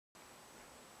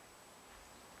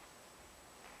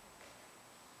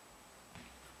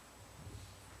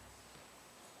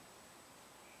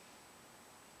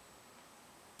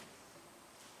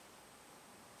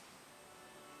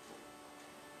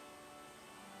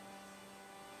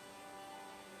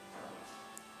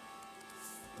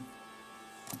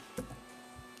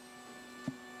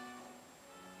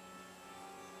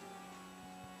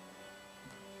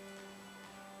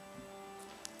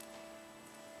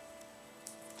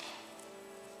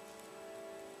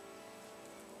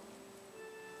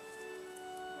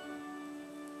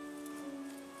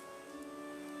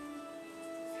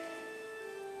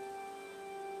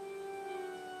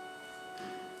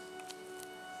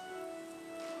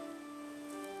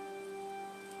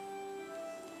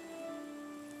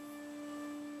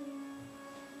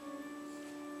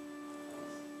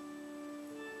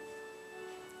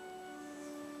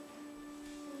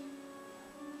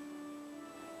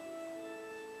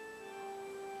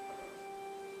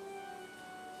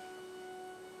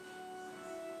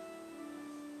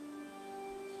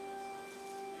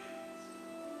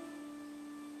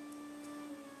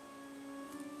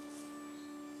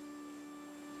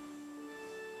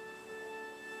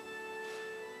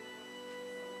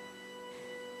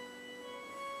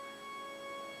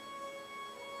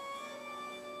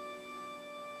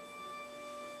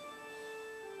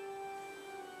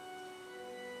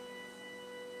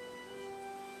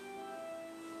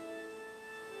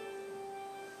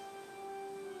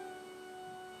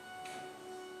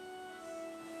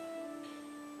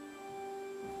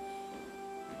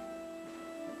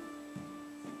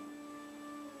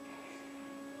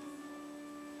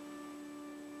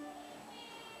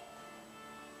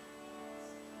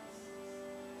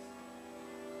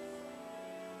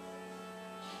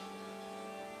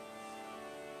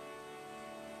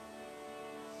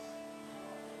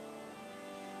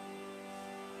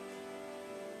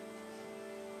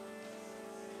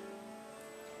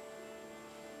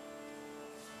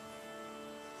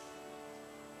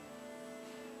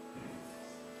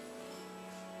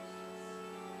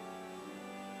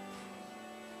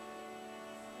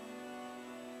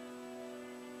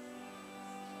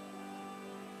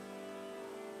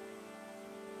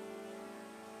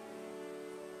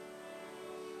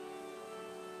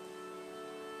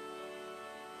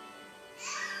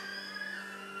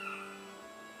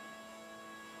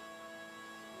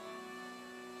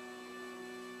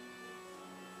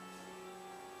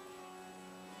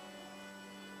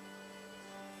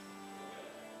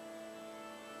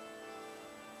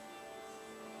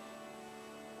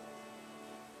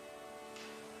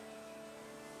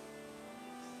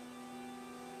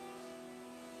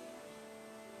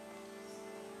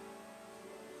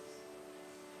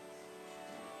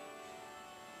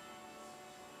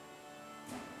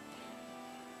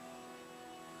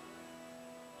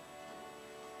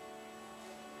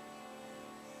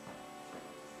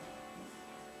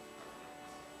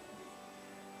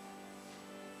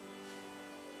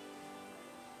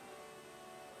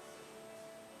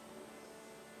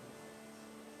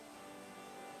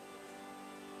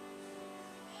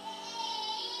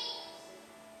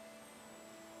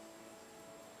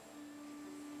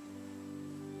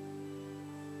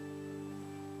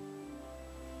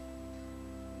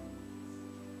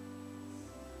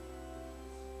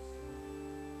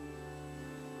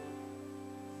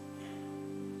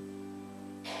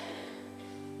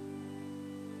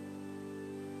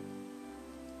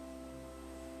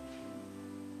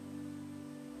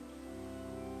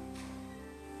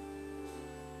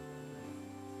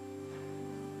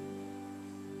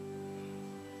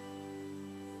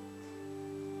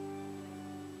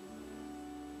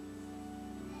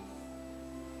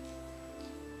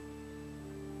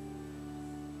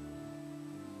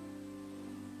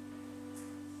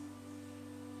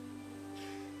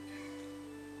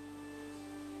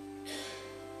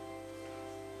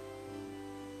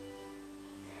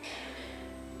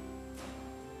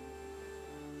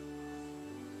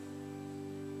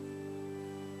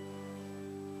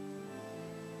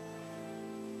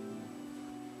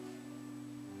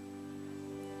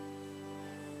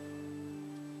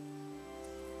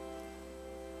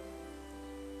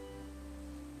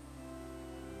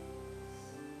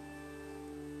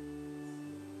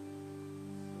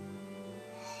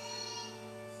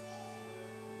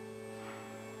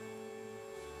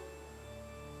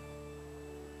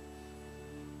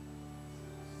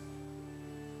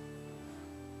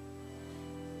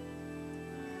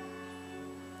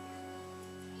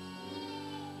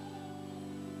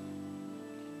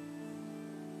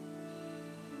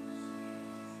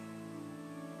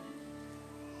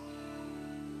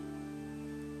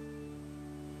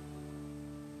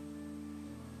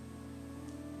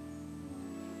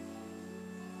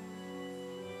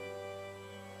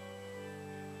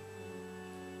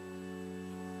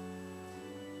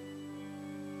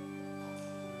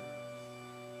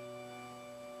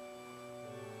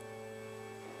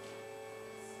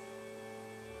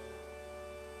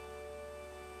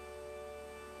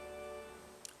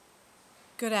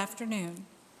Good afternoon.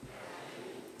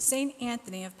 St.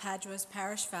 Anthony of Padua's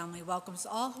parish family welcomes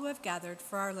all who have gathered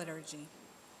for our liturgy.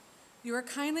 You are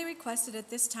kindly requested at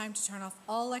this time to turn off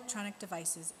all electronic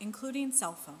devices, including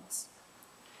cell phones.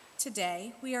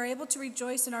 Today, we are able to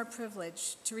rejoice in our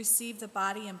privilege to receive the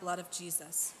body and blood of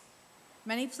Jesus.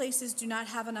 Many places do not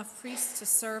have enough priests to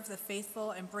serve the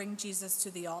faithful and bring Jesus to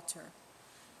the altar.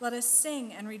 Let us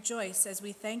sing and rejoice as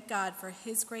we thank God for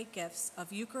his great gifts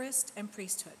of Eucharist and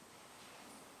priesthood.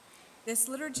 This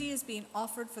liturgy is being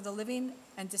offered for the living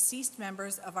and deceased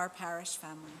members of our parish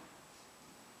family.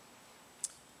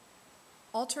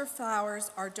 Altar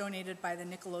flowers are donated by the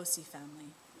Nicolosi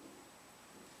family.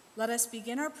 Let us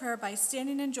begin our prayer by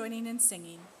standing and joining in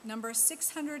singing number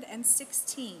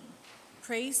 616,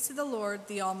 Praise to the Lord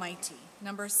the Almighty,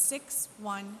 number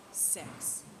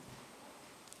 616.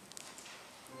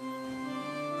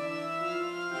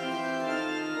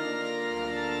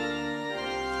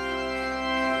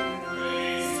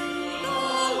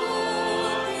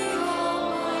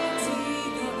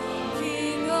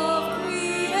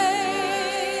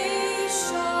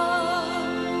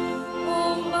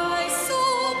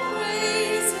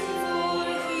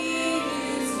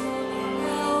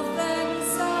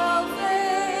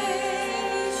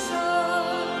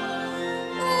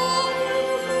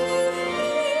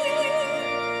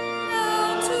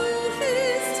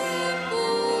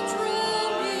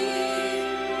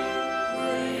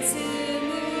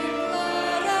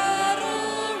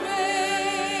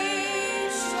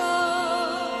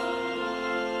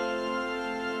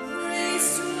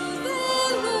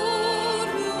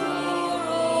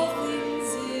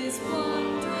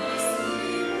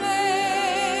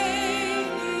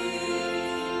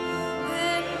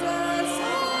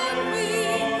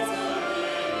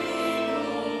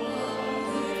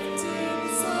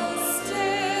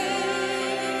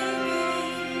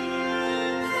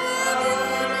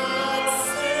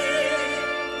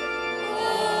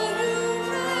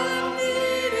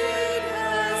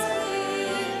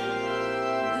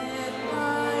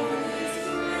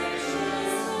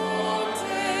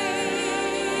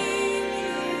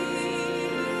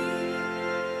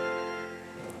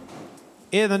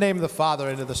 In the name of the Father,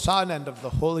 and of the Son, and of the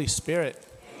Holy Spirit.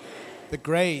 Amen. The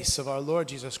grace of our Lord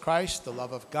Jesus Christ, the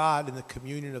love of God, and the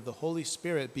communion of the Holy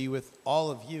Spirit be with all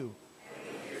of you.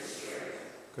 And with your spirit.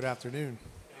 Good afternoon.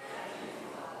 Good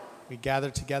afternoon. We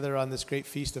gather together on this great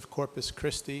feast of Corpus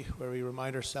Christi, where we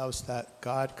remind ourselves that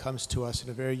God comes to us in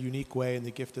a very unique way in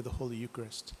the gift of the Holy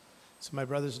Eucharist. So my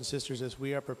brothers and sisters, as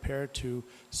we are prepared to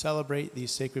celebrate these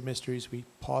sacred mysteries, we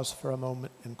pause for a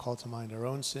moment and call to mind our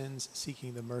own sins,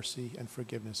 seeking the mercy and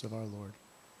forgiveness of our Lord.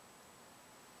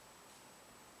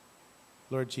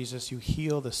 Lord Jesus, you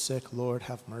heal the sick. Lord,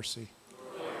 have mercy.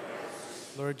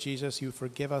 Lord Jesus, you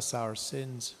forgive us our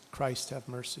sins. Christ, have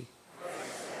mercy.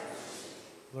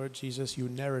 Lord Jesus, you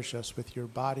nourish us with your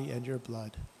body and your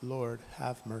blood. Lord,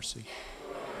 have mercy.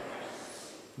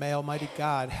 May Almighty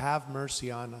God have mercy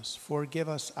on us, forgive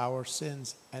us our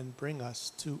sins, and bring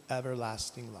us to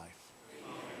everlasting life.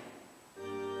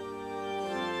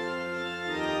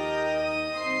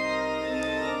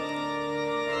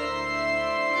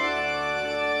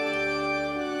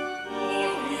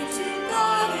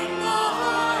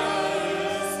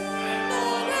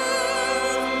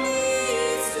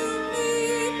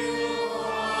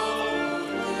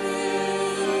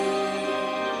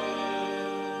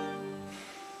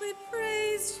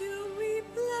 We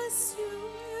bless you,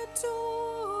 we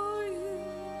adore you,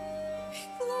 we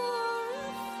glorify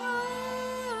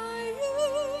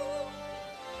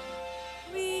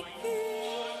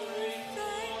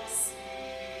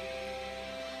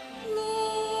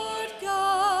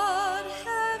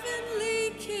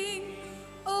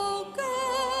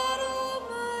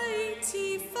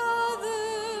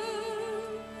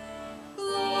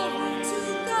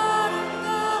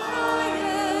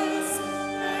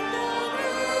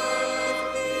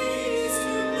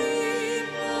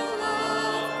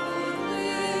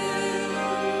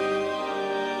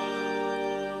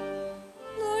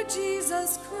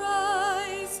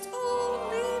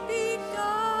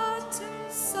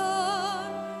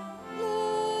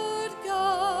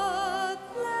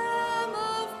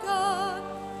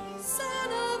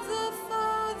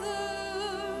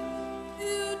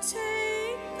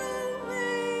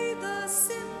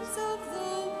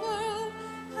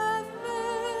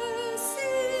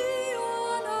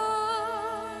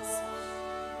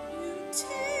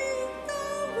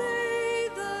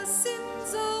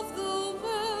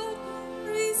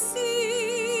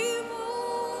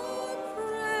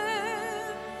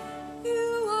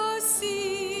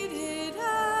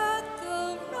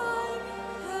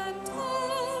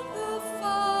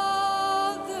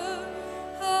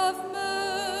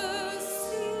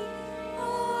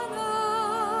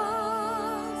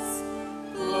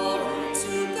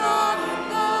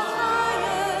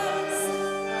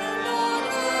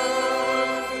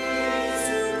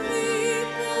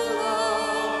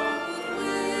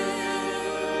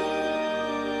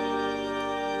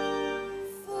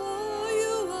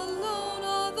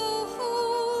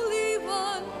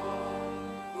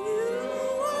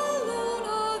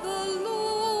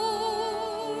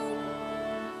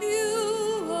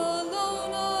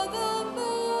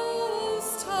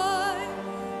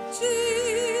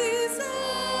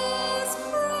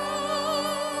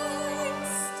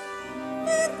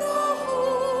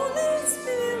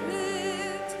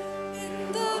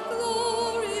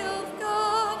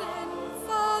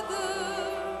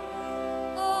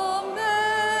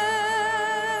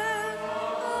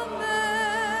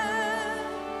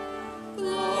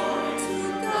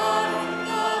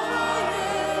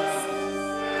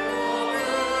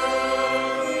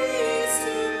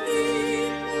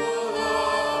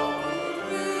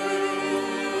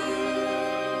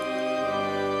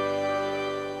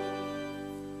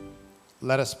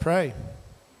Let us pray.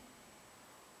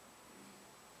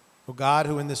 O God,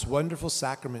 who in this wonderful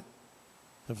sacrament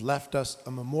have left us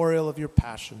a memorial of your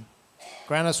passion,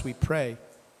 grant us, we pray,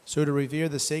 so to revere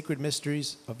the sacred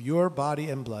mysteries of your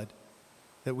body and blood,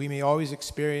 that we may always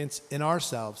experience in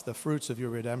ourselves the fruits of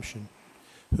your redemption,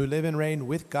 who live and reign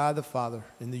with God the Father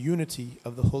in the unity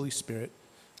of the Holy Spirit,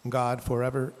 God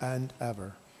forever and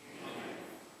ever.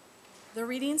 The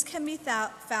readings can be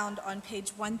found on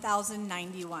page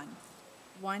 1091.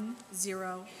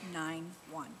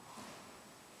 1091.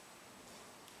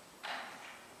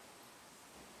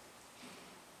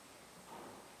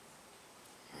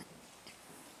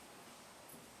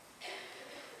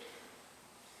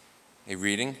 A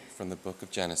reading from the book of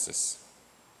Genesis.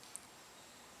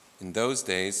 In those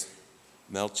days,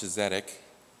 Melchizedek,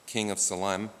 king of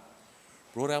Salem,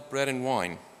 brought out bread and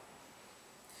wine.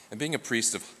 And being a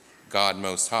priest of God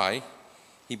Most High,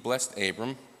 he blessed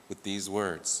Abram with these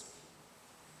words: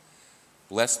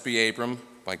 Blessed be Abram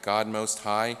by God Most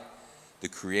High, the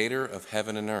creator of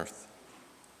heaven and earth.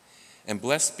 And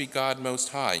blessed be God Most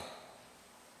High,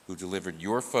 who delivered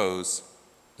your foes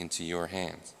into your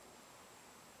hands.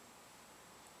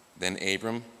 Then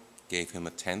Abram gave him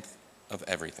 1/10 of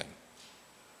everything.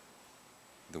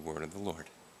 The word of the Lord.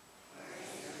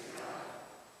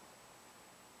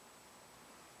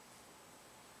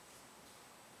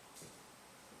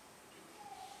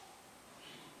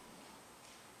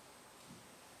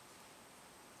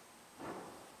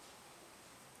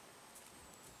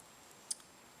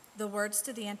 The words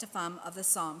to the antiphon of the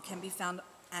psalm can be found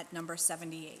at number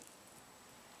 78.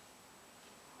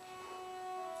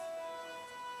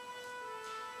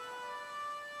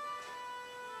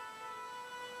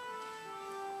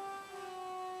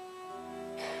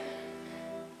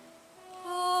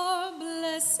 Our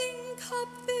blessing cup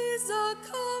is a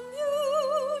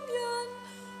communion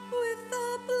with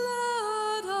the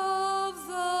blood of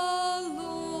the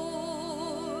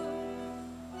Lord.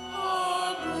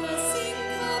 Our blessing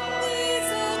cup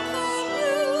is a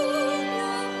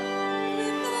communion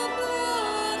with the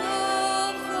blood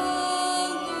of the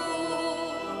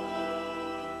Lord.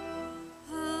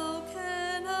 How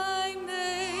can I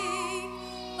make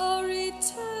a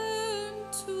return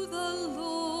to the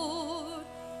Lord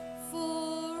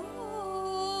for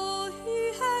all he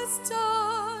has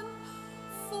done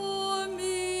for me?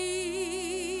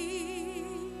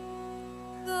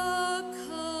 The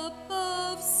cup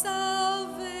of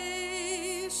salvation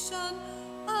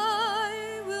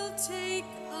I will take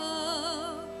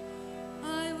up.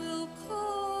 I will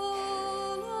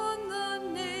call on the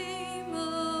name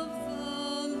of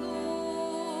the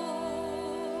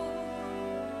Lord.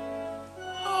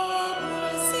 Our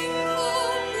blessing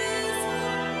cup is a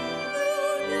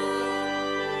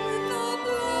communion with the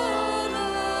blood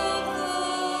of the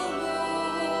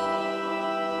Lord.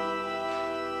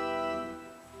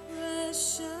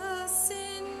 Precious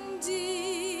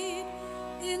indeed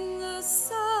in the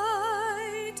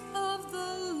sight of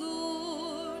the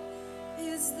Lord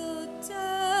is the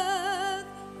death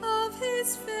of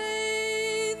his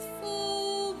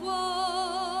faithful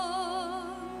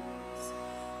ones.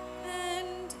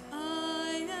 And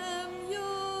I am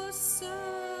your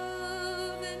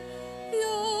servant,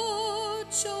 your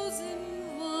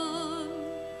chosen one,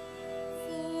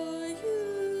 for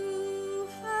you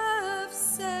have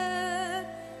set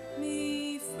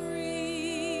me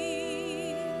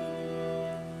free.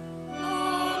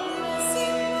 Our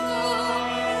blessing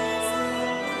cup is a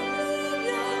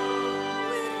communion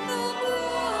with the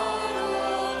blood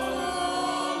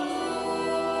of the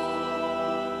Lord.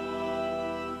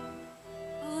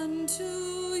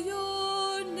 Unto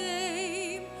your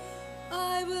name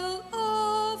I will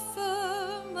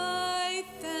offer my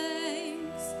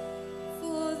thanks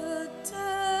for the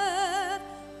debt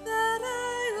that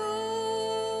I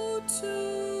owe to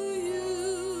you.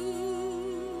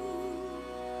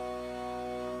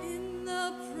 In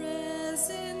the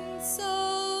presence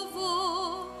of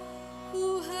all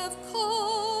who have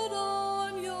called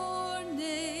on your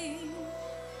name,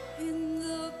 in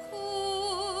the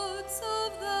courts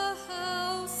of the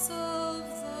house of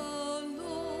the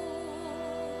Lord.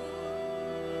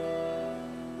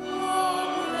 Our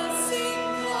blessing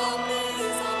cup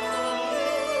is a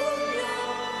communion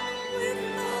with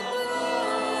the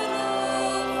blood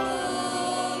of the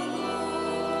Lord.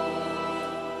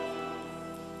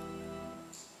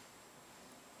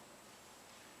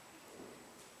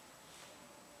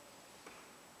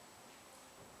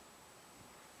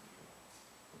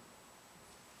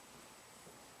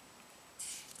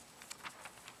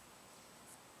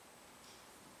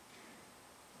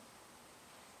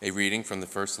 A reading from the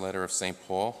first letter of St.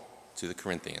 Paul to the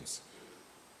Corinthians.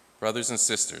 Brothers and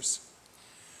sisters,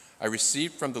 I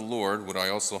received from the Lord what I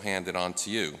also handed on to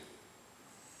you,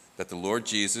 that the Lord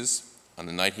Jesus, on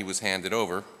the night he was handed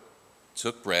over,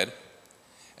 took bread,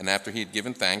 and after he had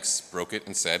given thanks, broke it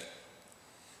and said,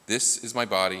 "This is my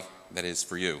body that is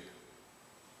for you.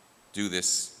 Do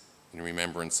this in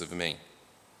remembrance of me."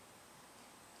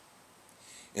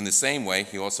 In the same way,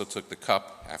 he also took the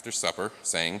cup after supper,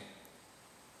 saying,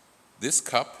 "This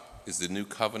cup is the new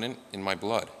covenant in my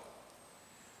blood.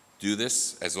 Do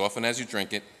this as often as you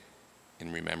drink it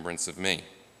in remembrance of me.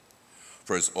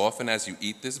 For as often as you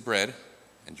eat this bread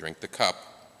and drink the cup,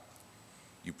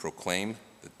 you proclaim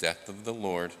the death of the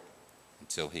Lord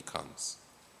until he comes."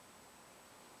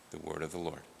 The word of the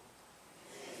Lord.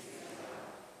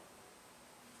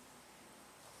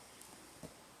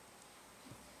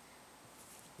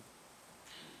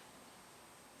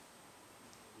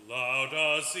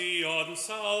 Lauda Zion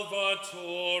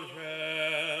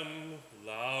Salvatorem,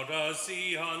 Lauda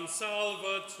Zion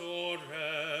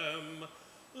Salvatorem.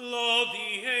 Lo,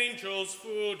 the angels'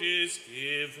 food is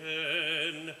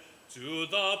given to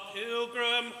the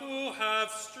pilgrim who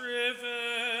hath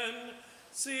striven.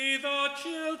 See the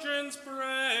children's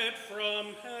bread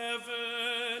from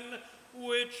heaven,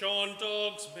 which on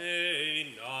dogs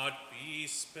may not be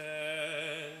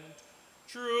spent.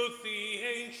 Truth the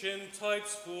ancient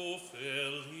types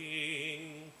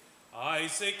fulfilling,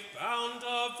 Isaac bound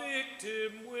a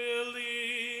victim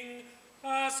willing,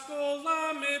 Paschal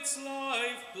lamb its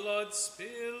life blood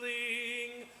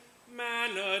spilling,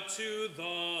 manna to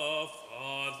the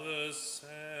Father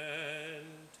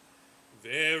sent.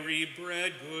 Very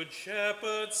bread, good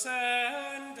shepherd,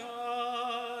 send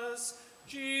us,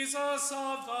 Jesus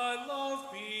of thy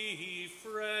love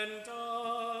befriend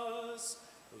us.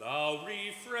 Thou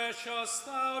refresh us,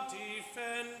 thou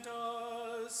defend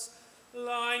us,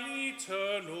 thine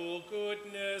eternal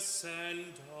goodness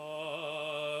send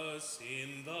us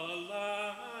in the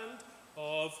land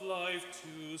of life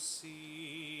to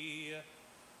see.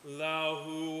 Thou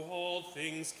who all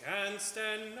things canst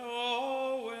and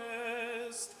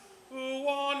knowest, who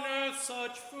on earth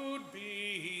such food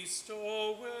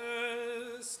bestowest,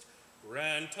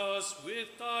 grant us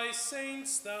with thy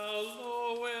saints thou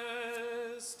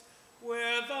lowest,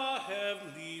 where the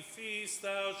heavenly feast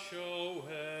thou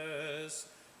showest,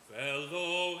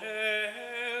 fellow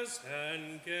heirs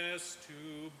and guests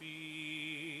to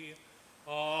be.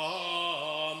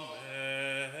 Amen.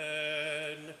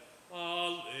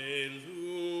 Alleluia.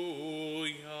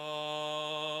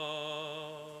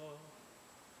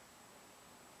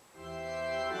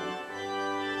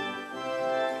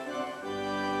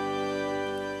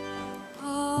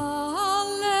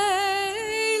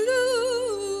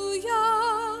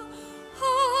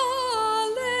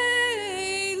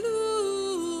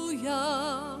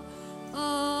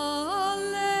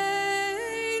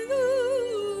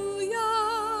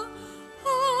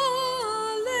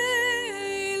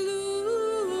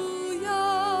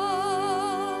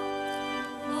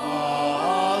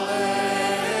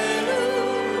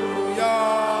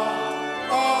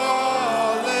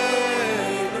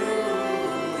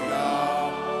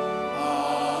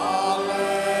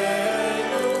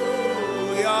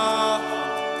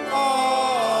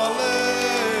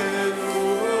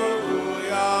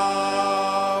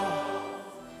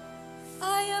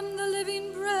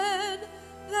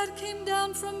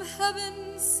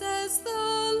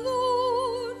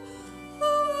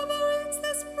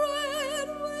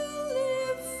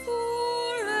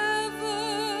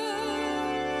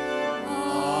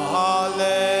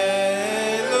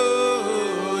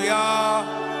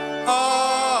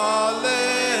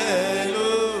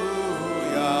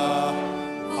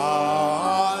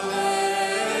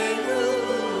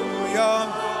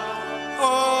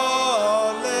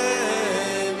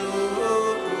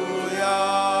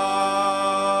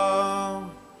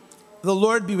 The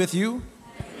Lord be with you.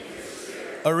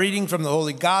 A reading from the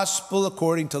Holy Gospel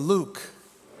according to Luke.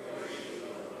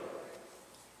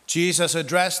 Jesus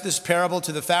addressed this parable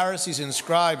to the Pharisees and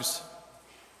scribes.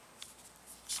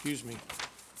 Excuse me.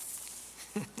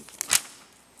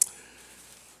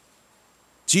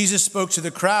 Jesus spoke to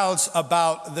the crowds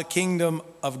about the kingdom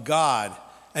of God,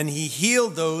 and he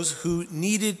healed those who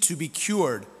needed to be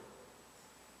cured.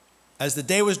 As the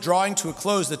day was drawing to a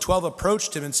close, the 12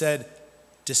 approached him and said,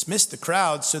 "Dismiss the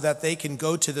crowd so that they can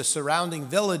go to the surrounding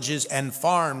villages and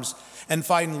farms and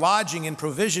find lodging and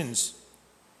provisions,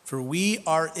 for we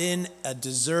are in a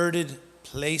deserted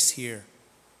place here."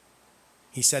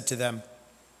 He said to them,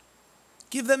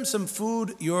 "Give them some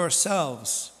food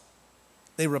yourselves."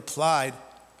 They replied,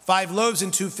 5 loaves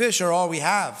and 2 fish are all we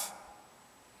have,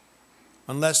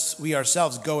 unless we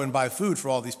ourselves go and buy food for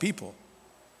all these people."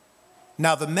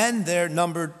 Now the men there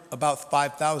numbered about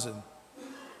 5,000.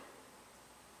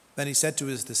 Then he said to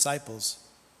his disciples,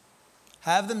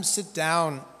 "Have them sit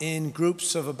down in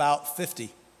groups of about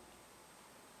 50.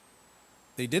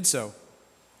 They did so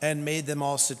and made them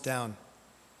all sit down.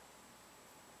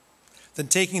 Then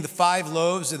taking the 5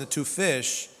 loaves and the 2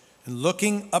 fish and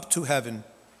looking up to heaven,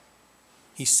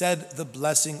 he said the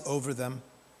blessing over them,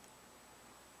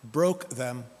 broke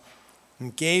them,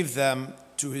 and gave them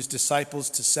to his disciples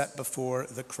to set before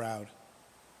the crowd.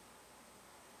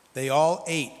 They all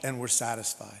ate and were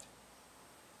satisfied.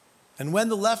 And when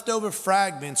the leftover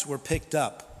fragments were picked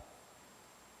up,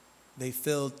 they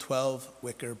filled 12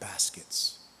 wicker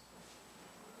baskets."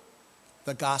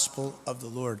 The gospel of the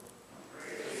Lord.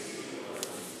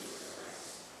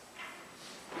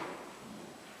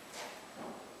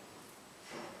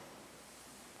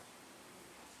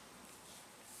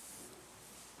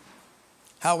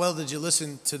 How well did you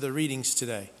listen to the readings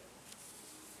today?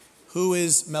 Who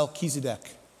is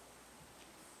Melchizedek?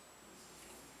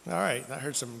 All right, I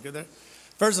heard something good there.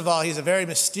 First of all, he's a very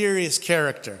mysterious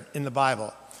character in the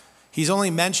Bible. He's only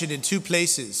mentioned in 2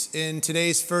 places, in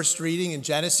today's first reading in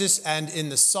Genesis and in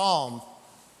the Psalm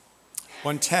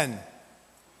 110.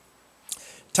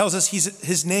 It tells us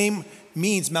his name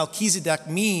means, Melchizedek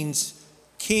means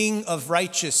King of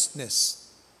Righteousness.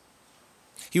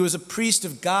 He was a priest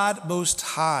of God Most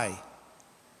High.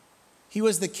 He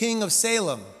was the king of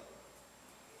Salem.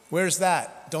 Where's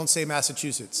that? Don't say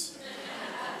Massachusetts.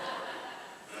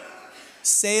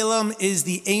 Salem is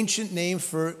the ancient name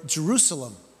for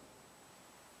Jerusalem.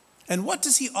 And what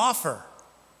does he offer?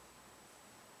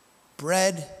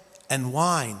 Bread and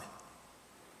wine.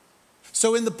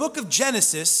 So in the book of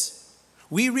Genesis,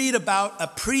 we read about a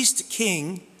priest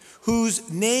king whose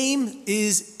name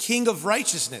is King of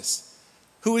Righteousness,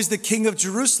 who is the King of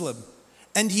Jerusalem.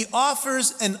 And he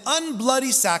offers an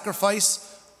unbloody sacrifice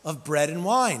of bread and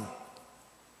wine.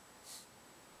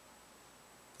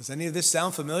 Does any of this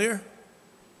sound familiar?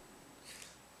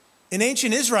 In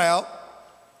ancient Israel,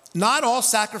 not all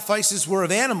sacrifices were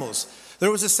of animals.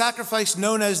 There was a sacrifice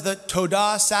known as the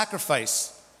Todah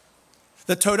sacrifice.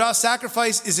 The Todah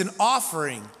sacrifice is an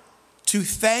offering to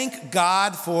thank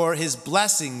God for his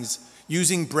blessings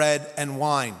using bread and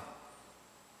wine.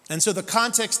 And so the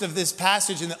context of this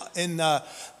passage in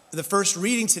the first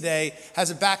reading today has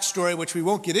a backstory which we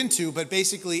won't get into, but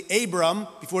basically Abram,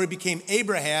 before he became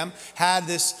Abraham, had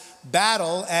this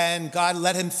battle and God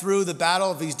led him through the battle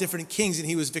of these different kings and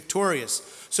he was victorious.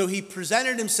 So he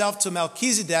presented himself to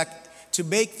Melchizedek to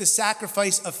make the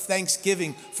sacrifice of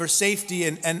thanksgiving for safety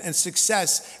and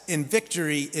success in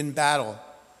victory in battle.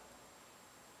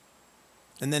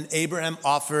 And then Abraham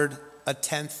offered a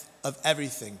tenth of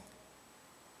everything.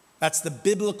 That's the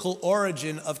biblical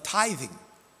origin of tithing.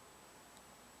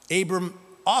 Abram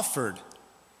offered,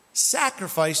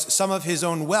 sacrificed some of his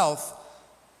own wealth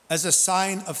as a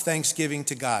sign of thanksgiving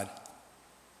to God.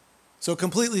 So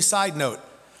completely side note,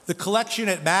 the collection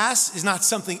at Mass is not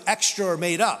something extra or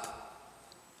made up.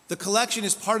 The collection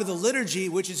is part of the liturgy,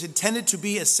 which is intended to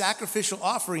be a sacrificial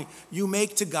offering you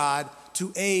make to God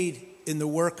to aid in the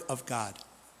work of God.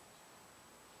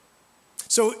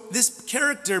 So this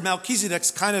character,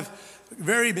 Melchizedek's kind of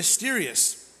very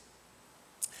mysterious.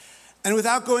 And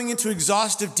without going into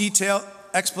exhaustive detail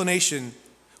explanation,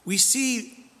 we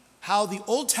see how the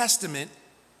Old Testament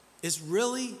is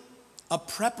really a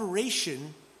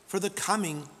preparation for the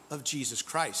coming of Jesus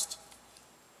Christ.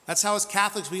 That's how as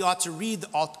Catholics we ought to read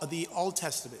the Old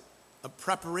Testament, a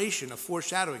preparation, a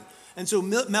foreshadowing. And so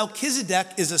Melchizedek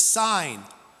is a sign,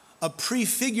 a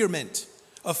prefigurement,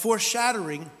 a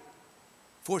foreshadowing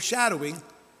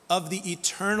of the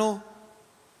eternal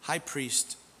high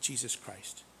priest, Jesus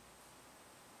Christ.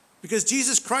 Because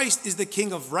Jesus Christ is the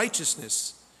King of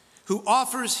righteousness who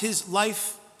offers his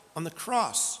life on the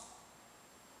cross.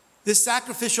 This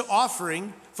sacrificial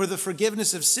offering for the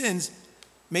forgiveness of sins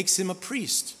makes him a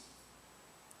priest.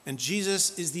 And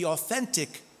Jesus is the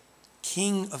authentic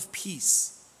King of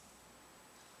peace.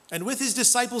 And with his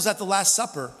disciples at the Last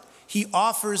Supper, he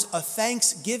offers a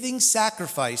thanksgiving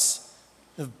sacrifice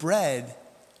of bread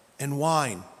and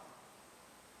wine.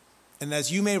 And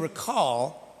as you may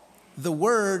recall, the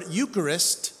word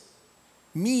Eucharist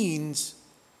means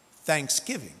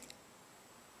thanksgiving.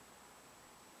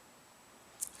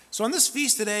 So on this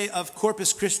feast today of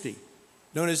Corpus Christi,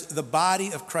 known as the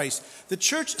body of Christ, the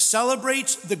church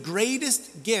celebrates the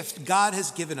greatest gift God has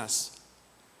given us,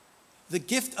 the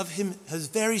gift of his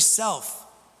very self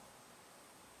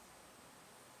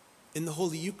in the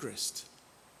Holy Eucharist.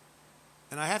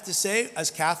 And I have to say, as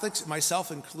Catholics,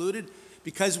 myself included,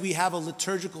 because we have a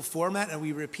liturgical format and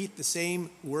we repeat the same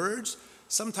words,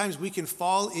 sometimes we can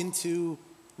fall into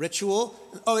ritual.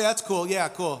 Oh, yeah, that's cool. Yeah,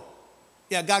 cool.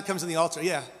 Yeah, God comes on the altar.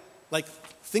 Yeah. Like,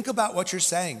 think about what you're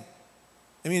saying.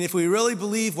 I mean, if we really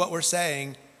believe what we're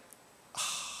saying,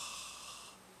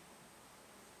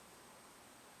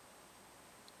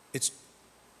 it's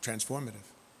transformative.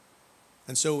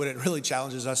 And so what it really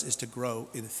challenges us is to grow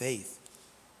in faith.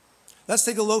 Let's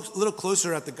take a little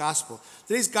closer at the gospel.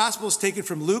 Today's gospel is taken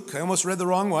from Luke. I almost read the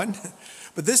wrong one.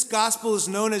 But this gospel is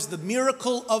known as the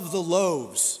miracle of the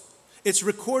loaves. It's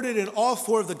recorded in all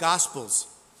 4 of the gospels.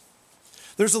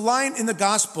 There's a line in the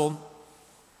gospel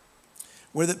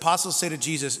where the apostles say to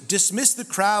Jesus, "Dismiss the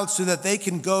crowd so that they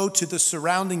can go to the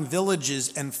surrounding villages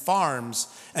and farms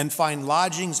and find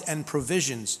lodgings and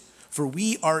provisions, for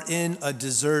we are in a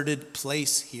deserted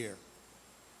place here."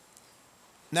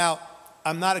 Now,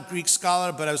 I'm not a Greek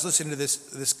scholar, but I was listening to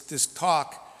this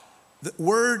talk. The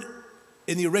word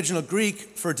in the original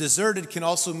Greek for deserted can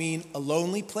also mean a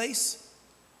lonely place,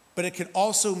 but it can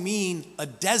also mean a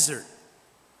desert.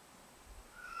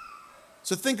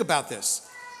 So think about this.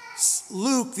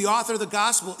 Luke, the author of the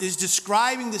gospel, is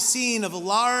describing the scene of a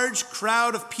large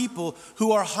crowd of people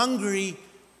who are hungry,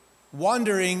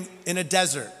 wandering in a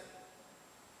desert.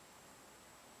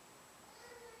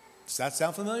 Does that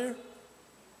sound familiar?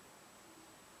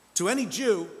 To any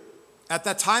Jew, at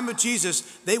that time of Jesus,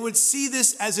 they would see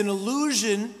this as an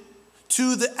allusion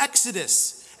to the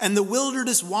Exodus and the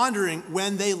wilderness wandering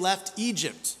when they left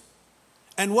Egypt.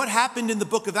 And what happened in the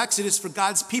book of Exodus for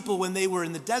God's people when they were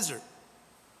in the desert?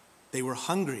 They were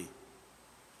hungry.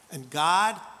 And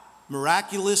God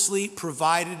miraculously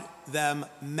provided them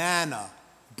manna,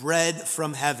 bread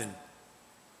from heaven.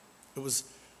 It was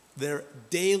their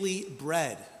daily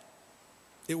bread.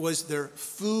 It was their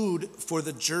food for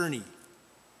the journey.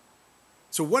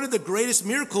 So one of the greatest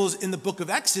miracles in the book of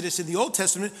Exodus in the Old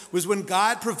Testament was when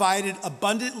God provided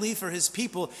abundantly for his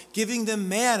people, giving them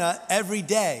manna every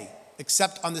day,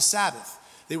 except on the Sabbath.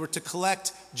 They were to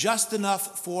collect just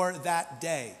enough for that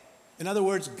day. In other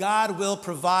words, God will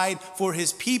provide for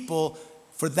his people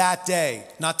for that day,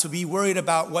 not to be worried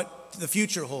about what the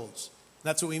future holds.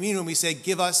 That's what we mean when we say,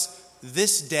 "Give us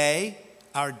this day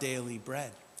our daily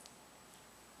bread."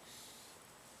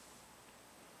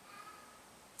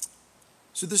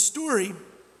 So the story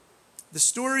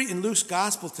in Luke's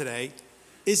gospel today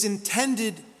is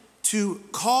intended to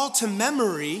call to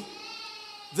memory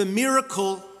the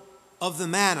miracle of the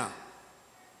manna.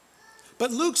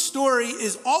 But Luke's story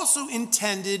is also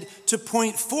intended to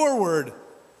point forward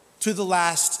to the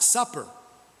Last Supper.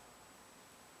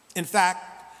 In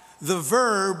fact, the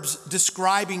verbs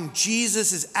describing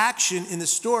Jesus' action in the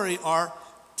story are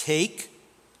take,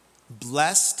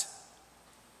 blessed,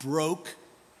 broke,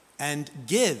 and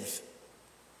give.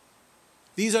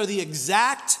 These are the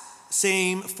exact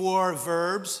same 4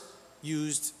 verbs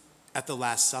used at the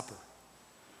Last Supper.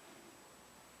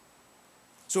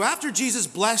 So after Jesus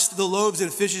blessed the loaves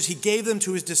and fishes, he gave them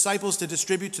to his disciples to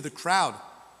distribute to the crowd.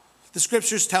 The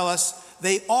scriptures tell us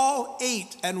they all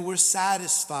ate and were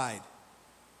satisfied.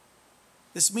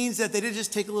 This means that they didn't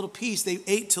just take a little piece, they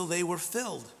ate till they were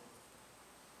filled.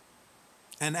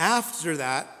 And after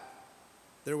that,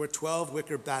 there were 12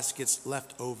 wicker baskets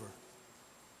left over.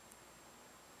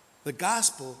 The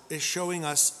gospel is showing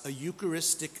us a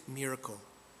Eucharistic miracle.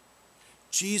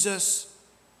 Jesus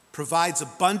provides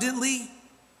abundantly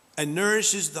and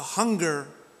nourishes the hunger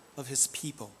of his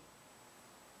people.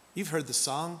 You've heard the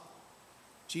song,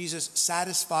 Jesus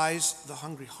satisfies the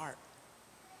hungry heart.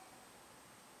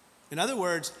 In other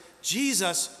words,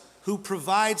 Jesus, who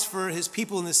provides for his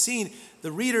people in the scene,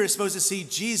 the reader is supposed to see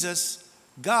Jesus,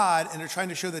 God, and they're trying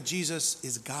to show that Jesus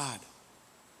is God.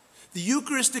 The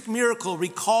Eucharistic miracle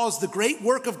recalls the great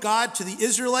work of God to the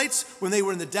Israelites when they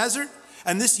were in the desert,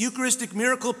 and this Eucharistic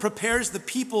miracle prepares the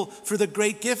people for the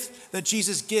great gift that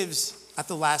Jesus gives at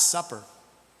the Last Supper.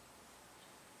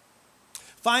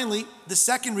 Finally, the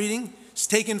second reading is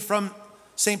taken from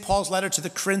St. Paul's letter to the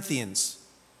Corinthians.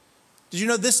 Did you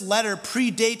know this letter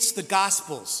predates the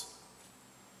Gospels?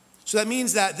 So that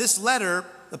means that this letter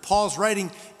that Paul's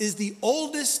writing is the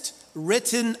oldest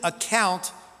written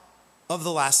account of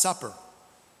the Last Supper.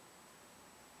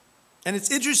 And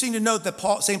it's interesting to note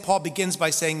that St. Paul begins by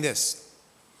saying this: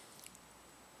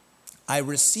 I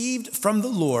received from the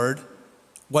Lord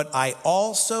what I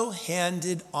also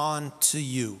handed on to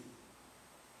you.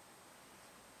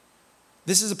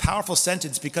 This is a powerful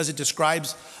sentence because it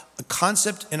describes a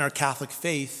concept in our Catholic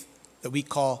faith that we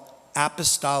call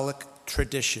apostolic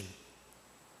tradition.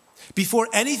 Before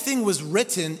anything was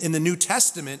written in the New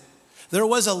Testament, there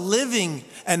was a living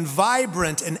and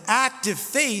vibrant and active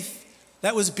faith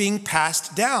that was being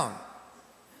passed down.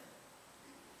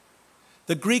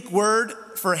 The Greek word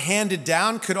for handed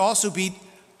down could also be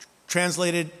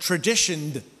translated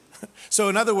traditioned. So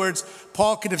in other words,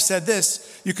 Paul could have said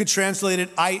this. You could translate it,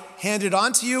 I handed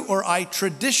on to you, or I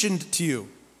traditioned to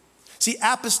you. See,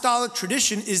 apostolic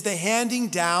tradition is the handing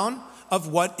down of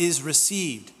what is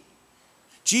received.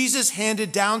 Jesus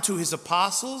handed down to his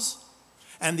apostles,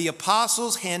 and the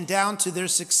apostles hand down to their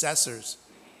successors.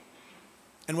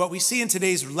 And what we see in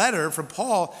today's letter from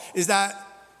Paul is that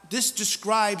this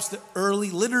describes the early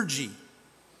liturgy.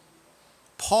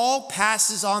 Paul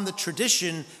passes on the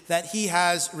tradition that he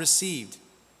has received.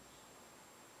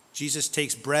 Jesus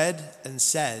takes bread and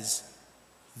says,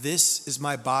 "This is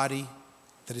my body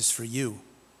that is for you."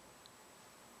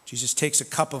 Jesus takes a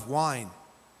cup of wine.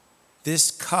 "This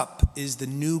cup is the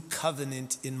new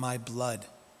covenant in my blood.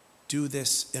 Do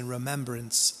this in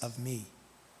remembrance of me."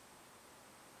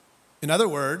 In other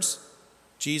words,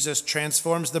 Jesus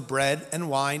transforms the bread and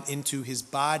wine into his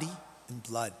body and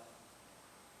blood.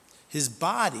 His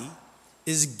body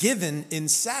is given in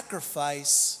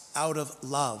sacrifice out of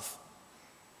love.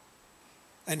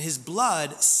 And his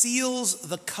blood seals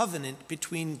the covenant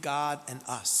between God and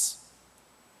us.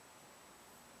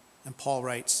 And Paul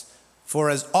writes,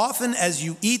 "For as often as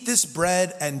you eat this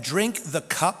bread and drink the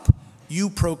cup, you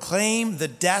proclaim the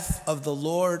death of the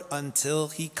Lord until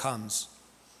he comes."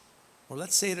 Or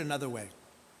let's say it another way.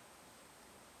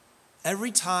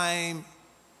 Every time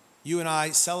you and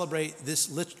I celebrate this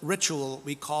ritual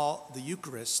we call the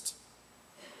Eucharist,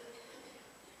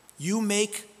 you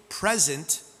make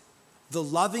present the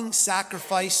loving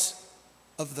sacrifice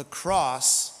of the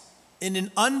cross in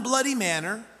an unbloody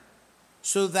manner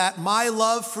so that my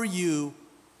love for you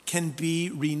can be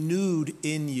renewed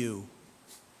in you.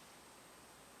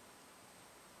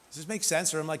 Does this make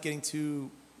sense, or am I getting too,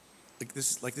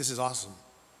 this is awesome.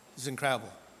 This is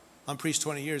incredible. I'm priest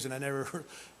 20 years and I never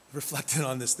reflected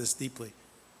on this deeply.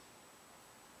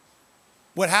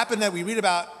 What happened that we read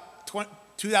about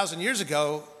 2,000 years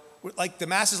ago, like the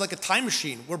Mass is like a time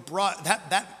machine. We're brought,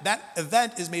 that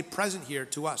event is made present here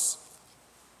to us.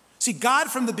 See,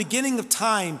 God from the beginning of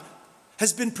time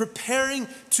has been preparing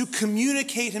to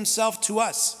communicate himself to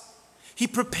us. He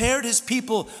prepared his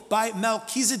people by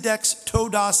Melchizedek's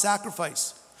Todah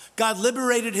sacrifice. God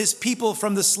liberated his people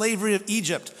from the slavery of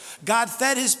Egypt. God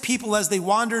fed his people as they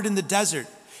wandered in the desert.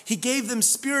 He gave them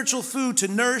spiritual food to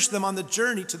nourish them on the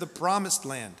journey to the promised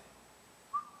land.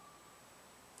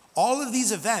 All of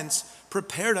these events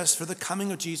prepared us for the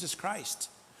coming of Jesus Christ,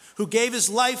 who gave his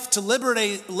life to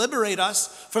liberate us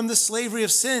from the slavery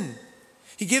of sin.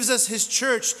 He gives us his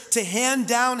church to hand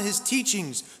down his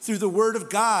teachings through the word of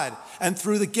God and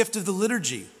through the gift of the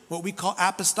liturgy, what we call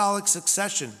apostolic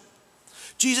succession.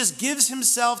 Jesus gives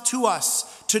himself to us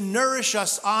to nourish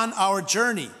us on our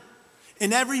journey.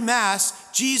 In every Mass,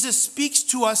 Jesus speaks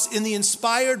to us in the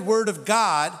inspired word of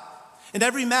God. In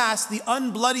every Mass, the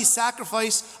unbloody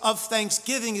sacrifice of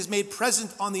thanksgiving is made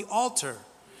present on the altar.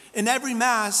 In every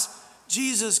Mass,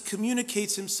 Jesus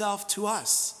communicates himself to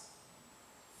us.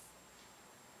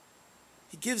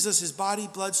 He gives us his body,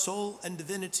 blood, soul, and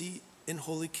divinity in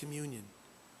Holy Communion.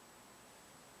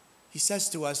 He says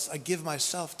to us, "I give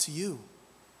myself to you.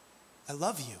 I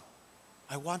love you.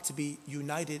 I want to be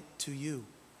united to you.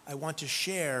 I want to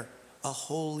share a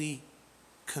Holy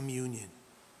Communion."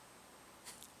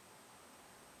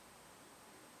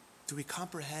 Do we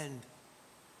comprehend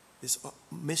this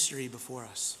mystery before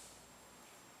us?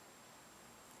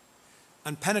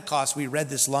 On Pentecost, we read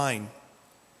this line.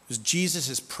 It was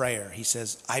Jesus' prayer. He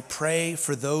says, "I pray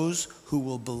for those who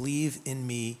will believe in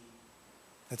me,"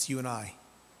 that's you and I,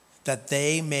 "that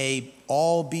they may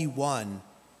all be one,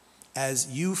 as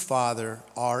you, Father,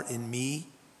 are in me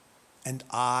and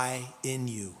I in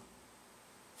you."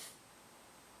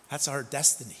 That's our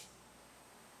destiny.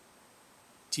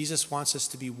 Jesus wants us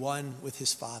to be one with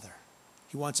his Father.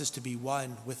 He wants us to be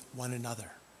one with one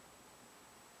another.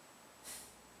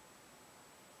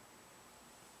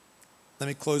 Let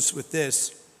me close with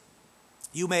this.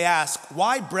 You may ask,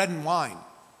 why bread and wine?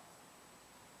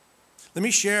 Let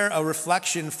me share a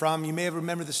reflection from, you may have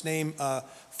remembered this name,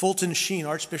 Fulton Sheen,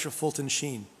 Archbishop Fulton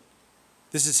Sheen.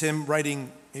 This is him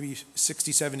writing maybe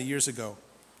 60, 70 years ago.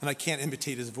 And I can't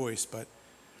imitate his voice, but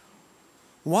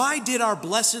why did our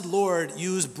blessed Lord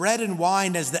use bread and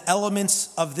wine as the elements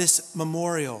of this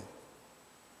memorial?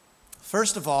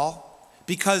 First of all,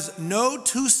 because no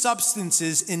two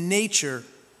substances in nature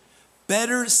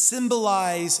better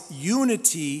symbolize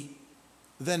unity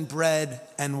than bread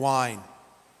and wine.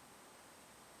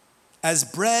 As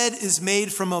bread is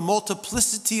made from a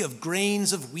multiplicity of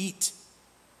grains of wheat,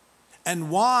 and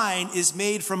wine is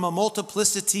made from a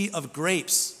multiplicity of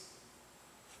grapes,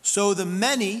 so the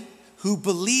many who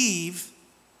believe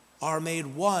are made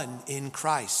one in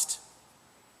Christ.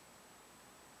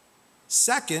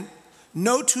 Second,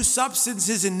 no two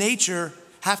substances in nature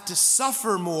have to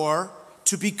suffer more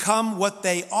to become what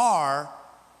they are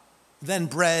than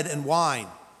bread and wine.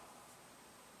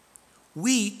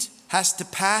 Wheat has to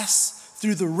pass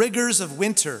through the rigors of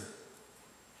winter,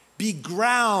 be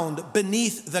ground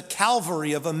beneath the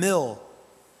calvary of a mill,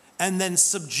 and then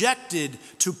subjected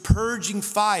to purging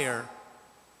fire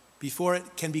before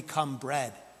it can become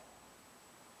bread.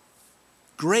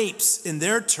 Grapes, in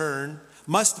their turn,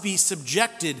 must be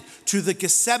subjected to the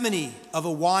Gethsemane of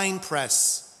a wine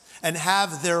press and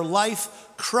have their life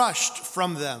crushed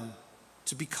from them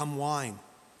to become wine.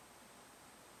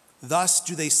 Thus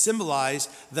do they symbolize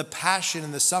the passion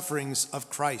and the sufferings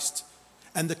of Christ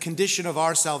and the condition of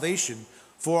our salvation.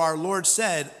 For our Lord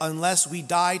said, unless we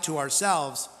die to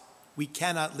ourselves, we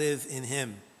cannot live in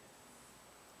him.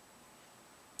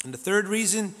 And the third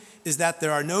reason is that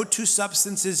there are no two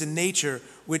substances in nature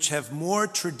which have more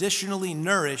traditionally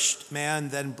nourished man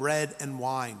than bread and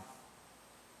wine.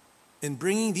 In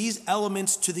bringing these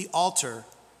elements to the altar,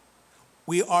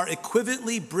 we are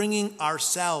equivalently bringing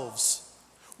ourselves.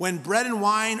 When bread and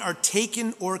wine are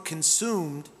taken or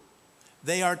consumed,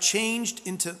 they are changed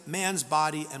into man's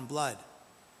body and blood.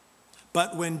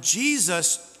 But when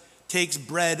Jesus takes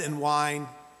bread and wine,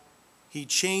 he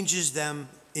changes them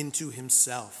into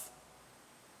himself.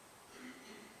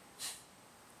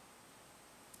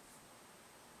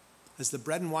 As the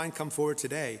bread and wine come forward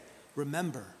today,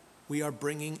 remember, we are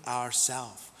bringing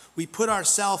ourselves. We put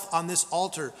ourselves on this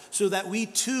altar so that we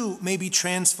too may be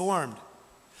transformed.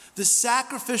 The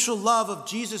sacrificial love of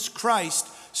Jesus Christ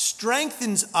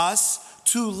strengthens us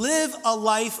to live a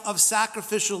life of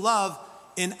sacrificial love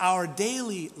in our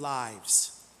daily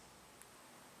lives.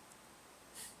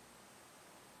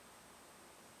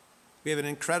 We have an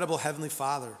incredible Heavenly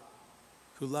Father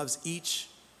who loves each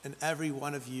and every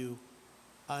one of you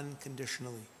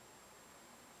unconditionally.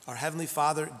 Our Heavenly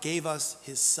Father gave us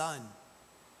his Son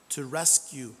to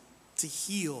rescue, to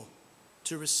heal,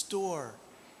 to restore,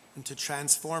 and to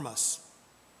transform us.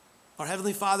 Our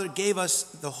Heavenly Father gave us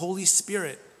the Holy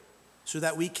Spirit so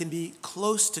that we can be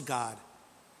close to God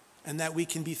and that we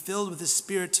can be filled with his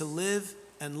Spirit to live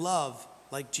and love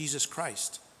like Jesus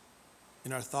Christ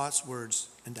in our thoughts, words,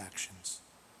 and actions.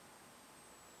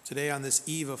 Today, on this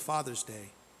eve of Father's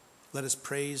Day, let us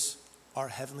praise our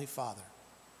Heavenly Father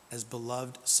as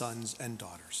beloved sons and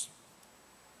daughters.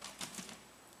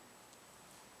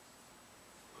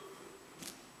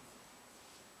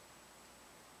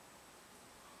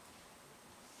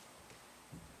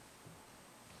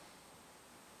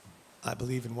 I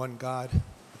believe in one God,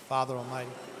 the Father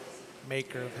Almighty,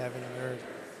 maker of heaven and earth,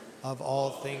 of all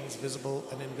things visible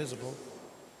and invisible.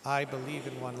 I believe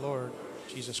in one Lord,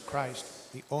 Jesus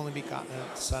Christ, the only begotten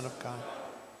Son of God,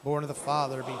 born of the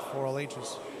Father before all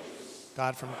ages,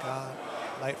 God from God,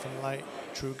 light from light,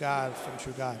 true God from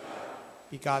true God,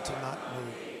 begotten, not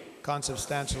made,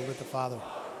 consubstantial with the Father.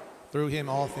 Through him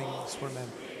all things were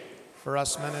made. For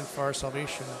us men and for our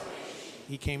salvation,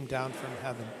 he came down from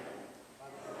heaven.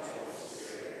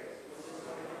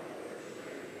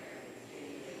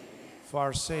 For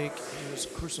our sake, he was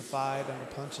crucified under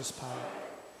Pontius Pilate.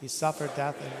 He suffered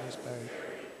death and was buried,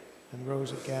 and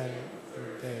rose again the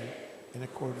third day in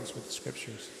accordance with the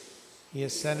Scriptures. He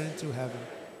ascended into heaven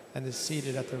and is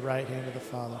seated at the right hand of the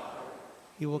Father.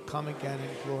 He will come again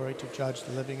in glory to judge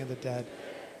the living and the dead,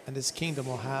 and his kingdom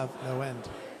will have no end.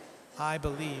 I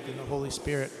believe in the Holy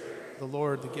Spirit, the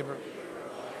Lord, the giver,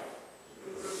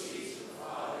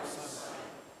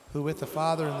 who with the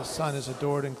Father and the Son is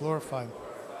adored and glorified,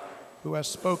 who has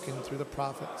spoken through the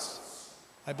prophets.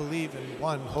 I believe in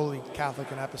one holy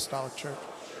Catholic and Apostolic Church.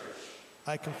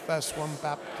 I confess one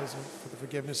baptism for the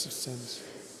forgiveness of sins,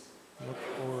 and look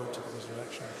forward to the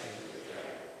resurrection of the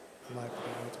dead, and life of the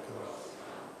world to come.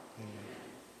 Amen.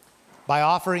 By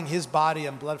offering his body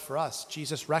and blood for us,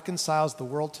 Jesus reconciles the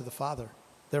world to the Father.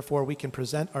 Therefore, we can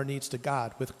present our needs to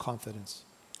God with confidence.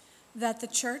 That the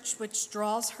Church, which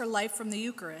draws her life from the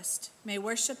Eucharist, may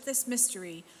worship this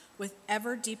mystery with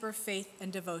ever deeper faith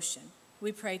and devotion.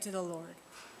 We pray to the Lord.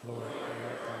 Lord,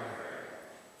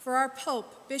 For our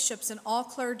Pope, bishops, and all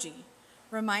clergy,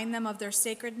 remind them of their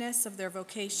sacredness of their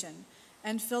vocation,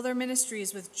 and fill their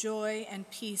ministries with joy and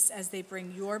peace as they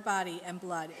bring your body and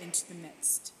blood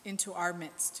into our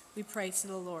midst. We pray to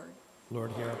the Lord.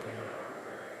 Lord, hear our prayer.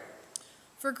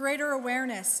 For greater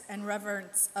awareness and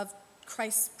reverence of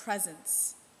Christ's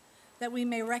presence, that we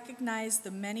may recognize the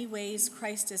many ways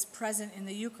Christ is present in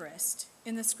the Eucharist,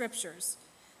 in the Scriptures,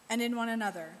 and in one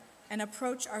another, and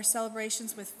approach our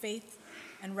celebrations with faith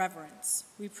and reverence,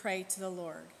 we pray to the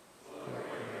Lord.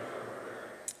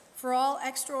 For all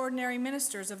extraordinary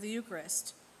ministers of the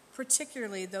Eucharist,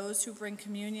 particularly those who bring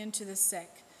communion to the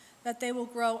sick, that they will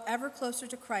grow ever closer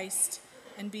to Christ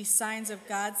and be signs of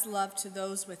God's love to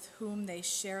those with whom they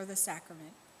share the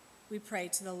sacrament, we pray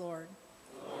to the Lord.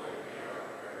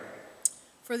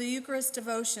 For the Eucharist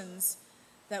devotions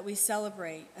that we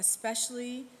celebrate,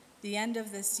 especially the end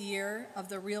of this year of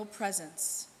the Real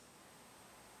Presence,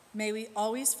 may we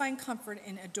always find comfort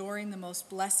in adoring the most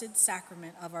blessed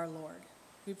sacrament of our Lord.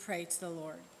 We pray to the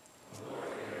Lord.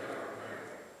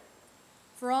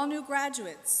 For all new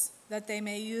graduates, that they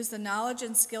may use the knowledge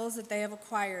and skills that they have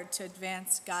acquired to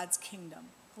advance God's kingdom,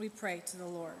 we pray to the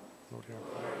Lord.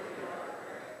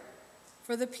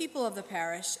 For the people of the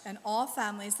parish and all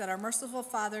families, that our merciful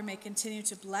Father may continue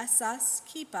to bless us,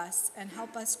 keep us, and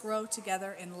help us grow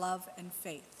together in love and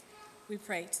faith, we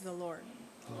pray to the Lord.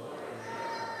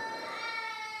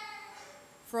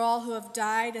 For all who have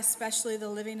died, especially the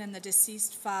living and the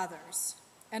deceased fathers,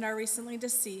 and are recently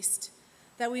deceased,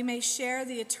 that we may share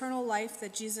the eternal life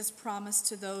that Jesus promised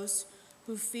to those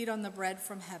who feed on the bread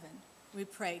from heaven, we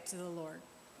pray to the Lord.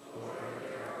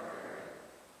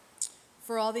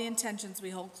 For all the intentions we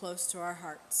hold close to our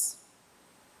hearts,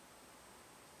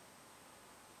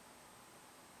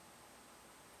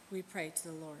 we pray to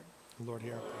the Lord. Lord,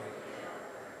 hear our prayer.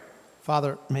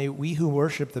 Father, may we who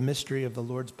worship the mystery of the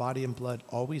Lord's body and blood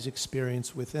always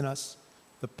experience within us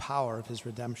the power of his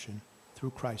redemption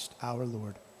through Christ our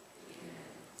Lord.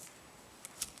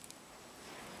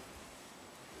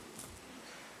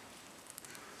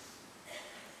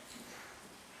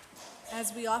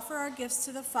 As we offer our gifts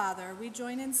to the Father, we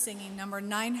join in singing number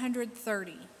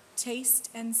 930, Taste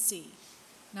and See,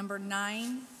 number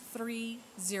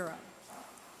 930.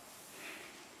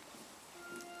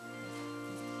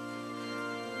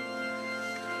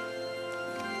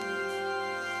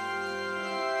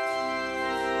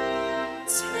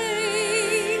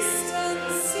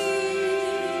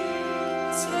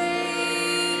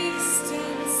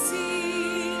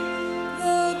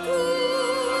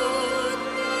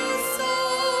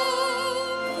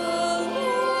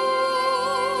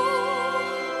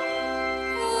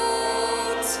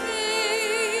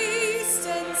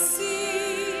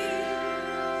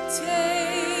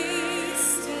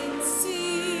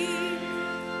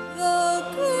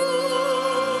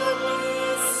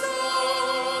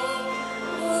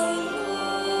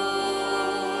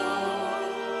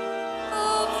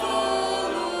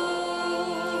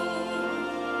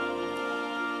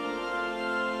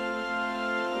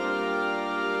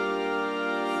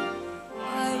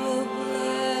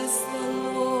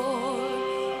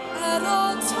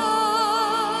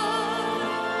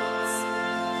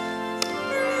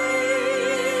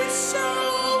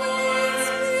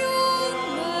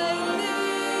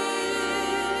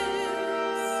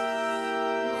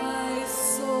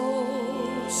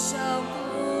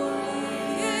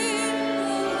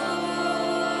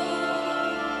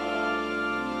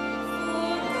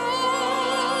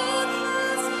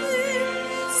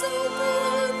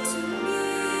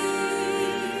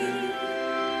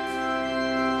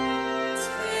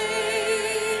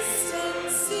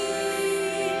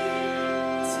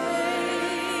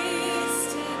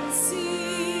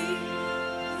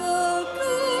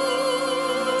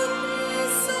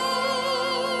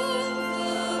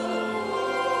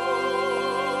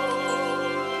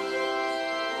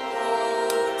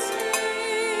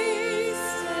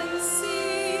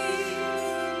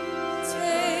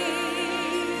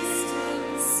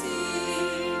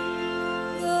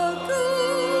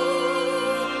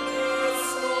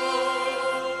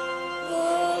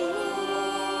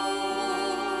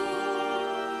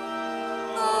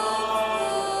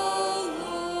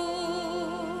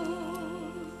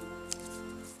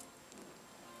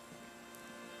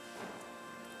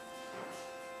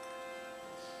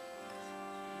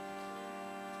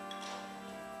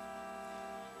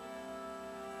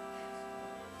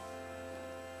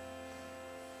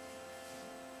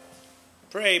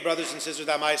 Pray, brothers and sisters,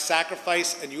 that my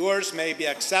sacrifice and yours may be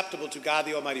acceptable to God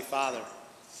the Almighty Father.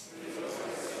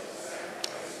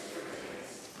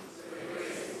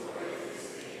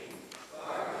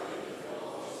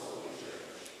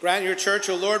 Grant your church,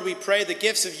 O Lord, we pray, the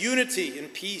gifts of unity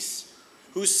and peace,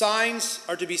 whose signs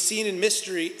are to be seen in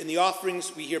mystery in the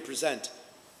offerings we here present,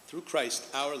 through Christ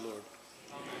our Lord.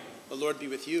 Amen. The Lord be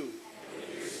with you.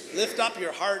 Lift up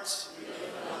your hearts.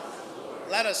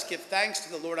 Let us give thanks to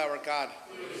the Lord our God.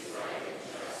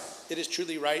 It is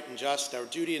truly right and just, our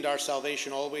duty and our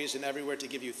salvation always and everywhere to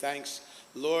give you thanks,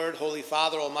 Lord, Holy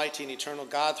Father, Almighty and eternal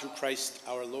God, through Christ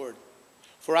our Lord.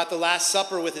 For at the Last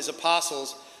Supper with his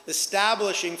apostles,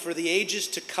 establishing for the ages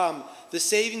to come the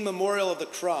saving memorial of the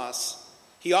cross,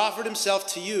 he offered himself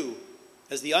to you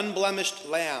as the unblemished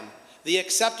lamb, the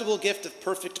acceptable gift of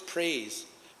perfect praise.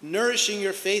 Nourishing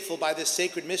your faithful by this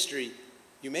sacred mystery,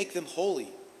 you make them holy,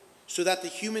 so that the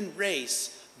human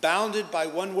race, bounded by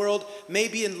one world, may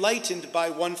be enlightened by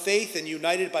one faith and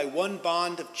united by one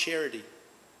bond of charity.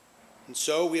 And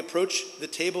so we approach the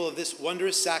table of this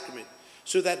wondrous sacrament,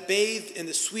 so that bathed in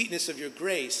the sweetness of your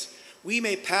grace, we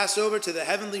may pass over to the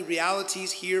heavenly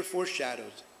realities here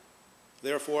foreshadowed.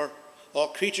 Therefore, all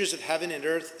creatures of heaven and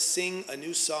earth sing a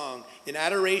new song in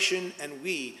adoration, and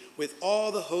we, with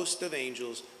all the host of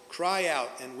angels, cry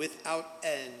out, and without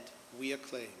end we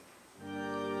acclaim.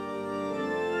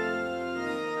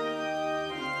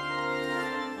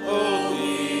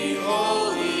 Holy,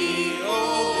 holy,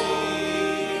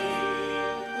 holy,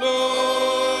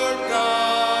 Lord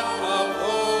God of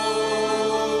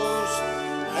hosts,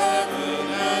 heaven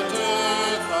and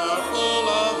earth are full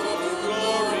of your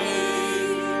glory.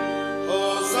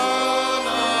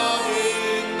 Hosanna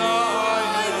in the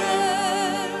highest.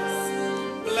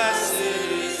 Blessed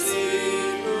is he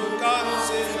who comes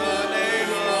in the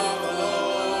name of the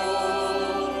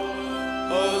Lord.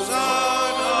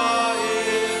 Hosanna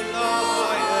in the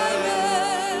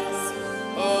highest.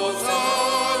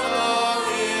 Hosanna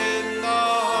in the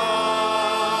highest.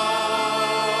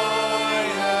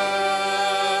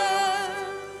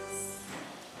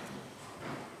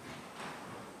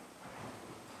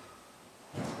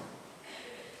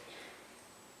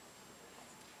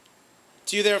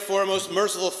 To you, therefore, most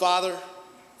merciful Father,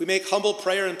 we make humble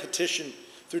prayer and petition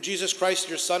through Jesus Christ,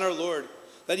 your Son, our Lord,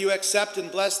 that you accept and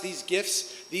bless these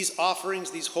gifts, these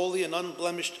offerings, these holy and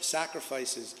unblemished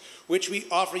sacrifices, which we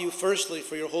offer you firstly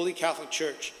for your holy Catholic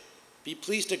Church. Be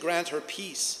pleased to grant her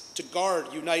peace, to guard,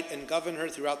 unite, and govern her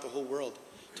throughout the whole world,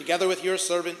 together with your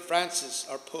servant Francis,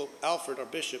 our Pope, Alfred, our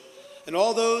Bishop, and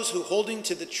all those who, holding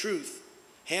to the truth,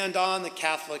 hand on the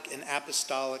Catholic and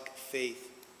apostolic faith.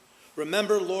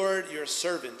 Remember, Lord, your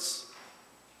servants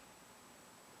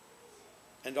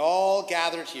and all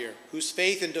gathered here, whose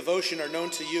faith and devotion are known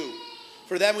to you.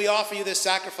 For them we offer you this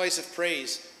sacrifice of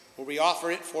praise, where we offer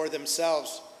it for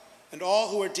themselves and all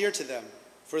who are dear to them,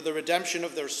 for the redemption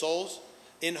of their souls,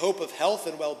 in hope of health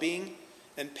and well-being,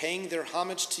 and paying their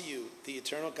homage to you, the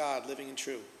eternal God, living and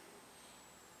true.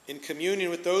 In communion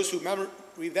with those who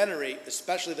we venerate,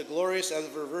 especially the glorious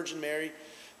ever Virgin Mary,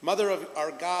 Mother of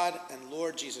our God and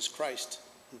Lord Jesus Christ,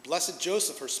 and blessed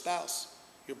Joseph, her spouse,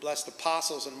 your blessed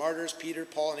apostles and martyrs, Peter,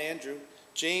 Paul, and Andrew,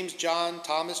 James, John,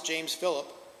 Thomas, James, Philip,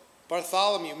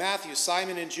 Bartholomew, Matthew,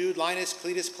 Simon and Jude, Linus,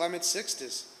 Cletus, Clement,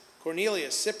 Sixtus,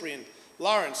 Cornelius, Cyprian,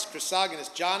 Lawrence,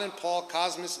 Chrysogonus, John and Paul,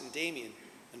 Cosmas, and Damian,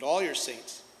 and all your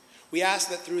saints. We ask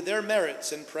that through their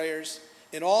merits and prayers,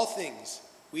 in all things,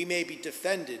 we may be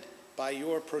defended by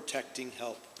your protecting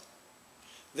help.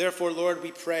 Therefore, Lord,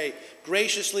 we pray,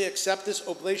 graciously accept this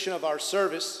oblation of our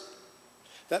service,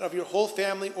 that of your whole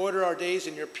family order our days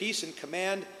in your peace, and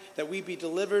command that we be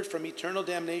delivered from eternal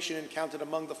damnation and counted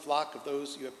among the flock of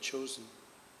those you have chosen.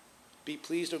 Be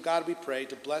pleased, O God, we pray,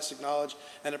 to bless, acknowledge,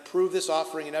 and approve this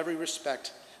offering in every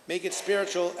respect. Make it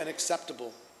spiritual and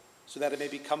acceptable, so that it may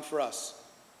become for us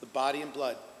the body and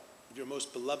blood of your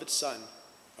most beloved Son,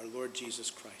 our Lord Jesus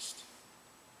Christ.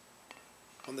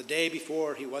 On the day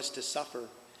before he was to suffer,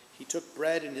 he took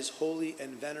bread in his holy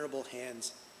and venerable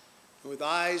hands, and with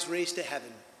eyes raised to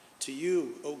heaven, to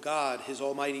you, O God, his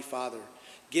almighty Father,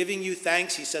 giving you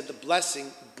thanks, he said the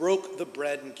blessing, broke the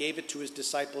bread, and gave it to his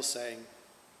disciples, saying,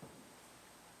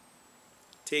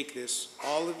 "Take this,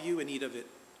 all of you, and eat of it,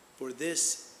 for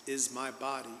this is my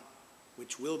body,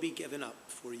 which will be given up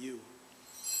for you."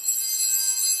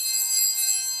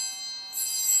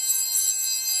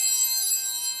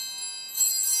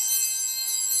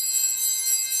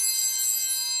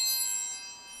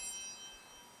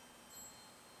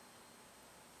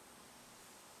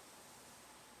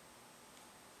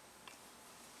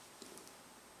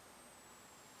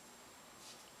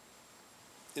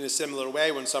 In a similar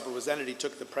way, when supper was ended, he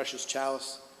took the precious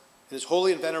chalice in his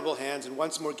holy and venerable hands, and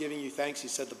once more giving you thanks, he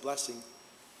said the blessing,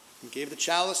 and gave the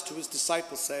chalice to his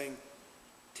disciples, saying,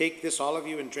 "Take this, all of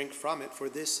you, and drink from it, for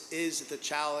this is the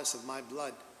chalice of my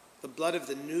blood, the blood of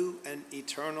the new and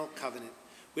eternal covenant,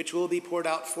 which will be poured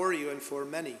out for you and for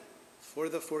many, for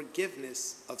the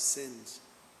forgiveness of sins.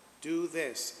 Do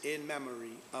this in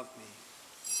memory of me."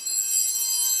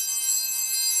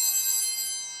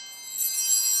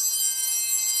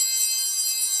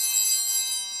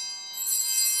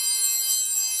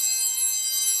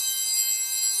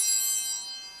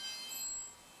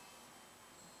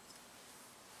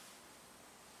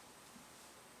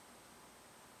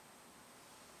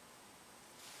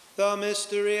 The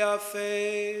mystery of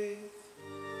faith.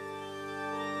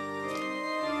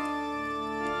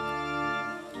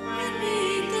 We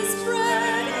eat this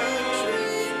bread and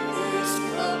drink this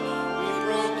cup. We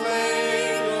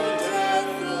proclaim your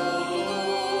death, O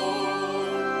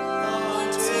Lord,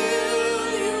 until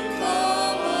you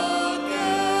come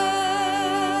again.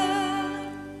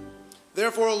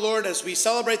 Therefore, O Lord, as we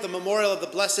celebrate the memorial of the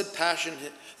blessed Passion,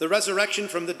 the resurrection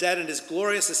from the dead, and his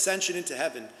glorious ascension into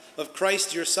heaven of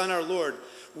Christ, your Son, our Lord,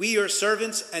 we, your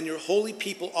servants and your holy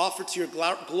people, offer to your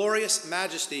glorious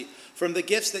majesty from the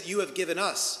gifts that you have given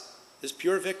us, this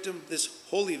pure victim, this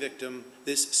holy victim,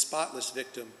 this spotless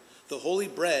victim, the holy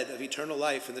bread of eternal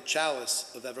life and the chalice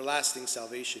of everlasting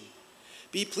salvation.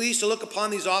 Be pleased to look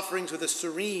upon these offerings with a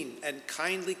serene and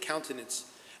kindly countenance,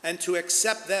 and to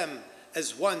accept them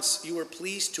as once you were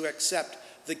pleased to accept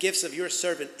the gifts of your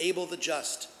servant Abel the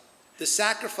just, the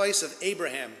sacrifice of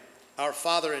Abraham, our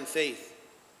father in faith,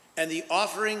 and the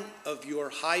offering of your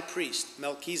high priest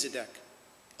Melchizedek,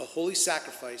 a holy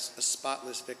sacrifice, a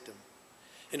spotless victim.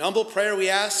 In humble prayer we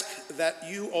ask that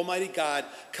you, Almighty God,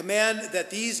 command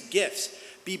that these gifts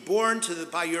be borne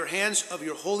by your hands of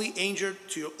your holy angel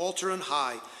to your altar on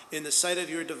high in the sight of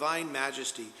your divine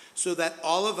majesty, so that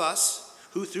all of us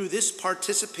who through this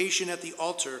participation at the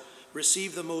altar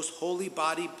receive the most holy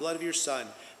body, blood of your Son,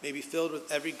 may be filled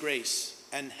with every grace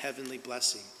and heavenly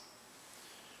blessing.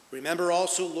 Remember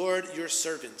also, Lord, your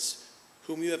servants,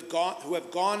 who have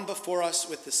gone before us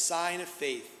with the sign of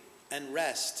faith, and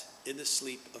rest in the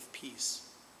sleep of peace.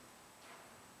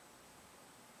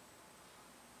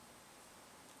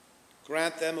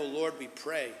 Grant them, O Lord, we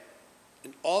pray,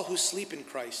 and all who sleep in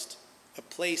Christ, a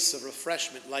place of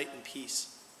refreshment, light, and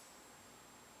peace.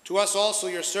 To us also,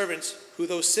 your servants, who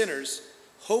though sinners,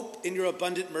 hope in your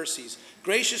abundant mercies,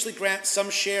 graciously grant some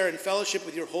share in fellowship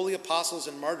with your holy apostles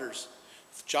and martyrs,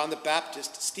 John the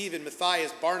Baptist, Stephen,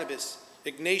 Matthias, Barnabas,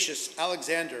 Ignatius,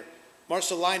 Alexander,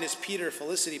 Marcellinus, Peter,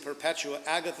 Felicity, Perpetua,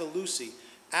 Agatha, Lucy,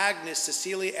 Agnes,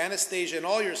 Cecilia, Anastasia, and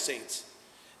all your saints.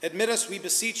 Admit us, we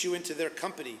beseech you, into their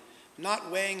company,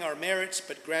 not weighing our merits,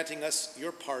 but granting us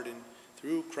your pardon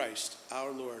through Christ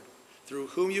our Lord, through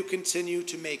whom you continue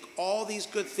to make all these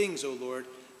good things, O Lord.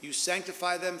 You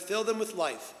sanctify them, fill them with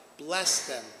life, bless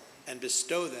them, and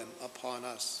bestow them upon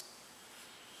us.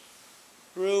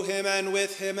 Through him and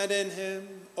with him and in him,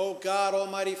 O God,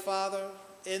 Almighty Father,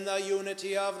 in the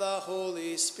unity of the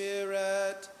Holy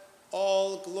Spirit,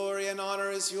 all glory and honor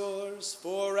is yours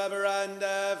forever and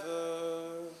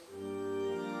ever.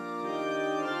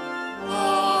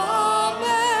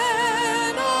 Amen.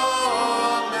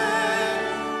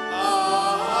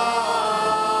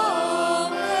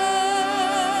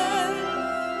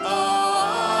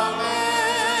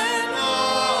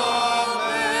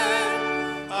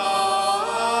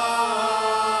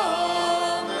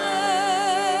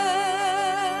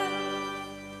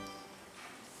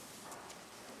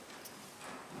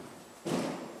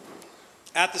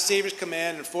 At the Savior's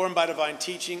command, informed by divine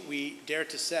teaching, we dare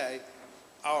to say,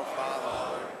 Our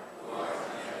Father, who art in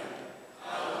heaven,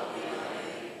 hallowed be thy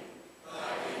name.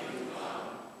 Thy kingdom come,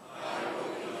 thy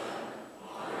will be done,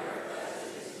 on earth as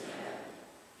it is in heaven.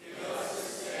 Give us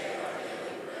this day our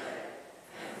daily bread,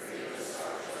 and forgive us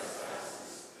our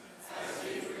trespasses, as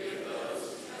we forgive those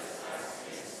who trespass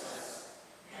against us.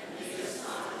 And lead us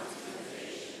not into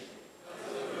temptation, but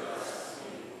deliver us from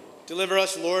evil. Deliver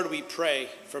us, Lord, we pray,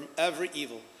 from every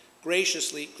evil.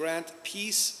 Graciously grant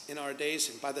peace in our days,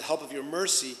 and by the help of your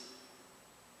mercy,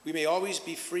 we may always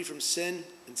be free from sin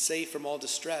and safe from all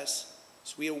distress,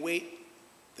 as we await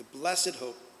the blessed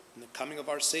hope and the coming of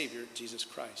our Savior, Jesus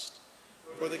Christ.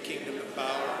 For the kingdom, the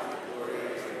power, and the glory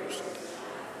are yours.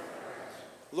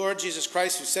 Lord Jesus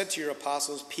Christ, who said to your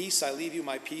apostles, Peace I leave you,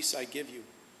 my peace I give you.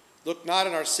 Look not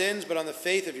on our sins, but on the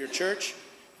faith of your church,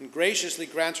 and graciously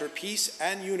grant her peace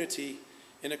and unity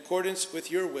in accordance with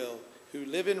your will, who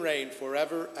live and reign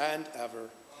forever and ever.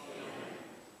 Amen.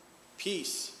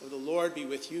 Peace of the Lord be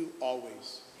with you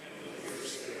always. And with your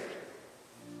spirit.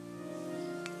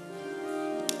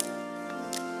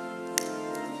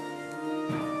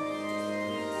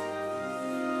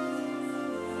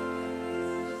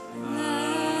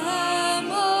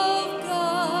 Lamb of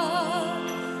God,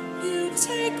 you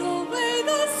take away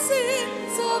the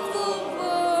sins of the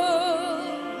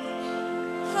world.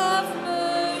 Have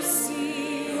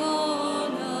mercy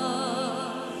on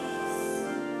us.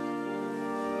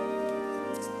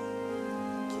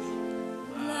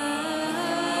 Lamb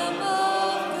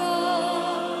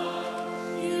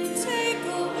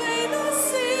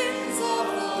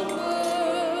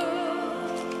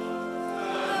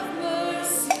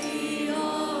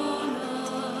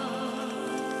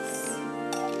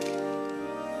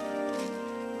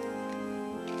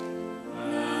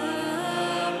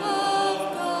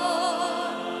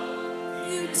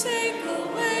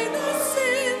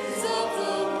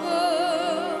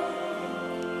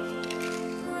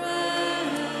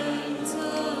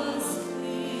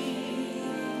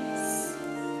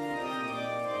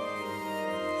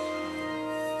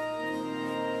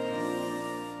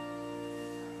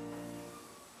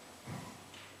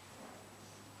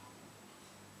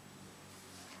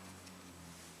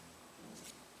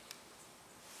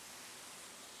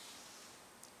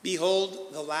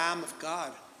Behold the Lamb of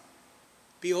God.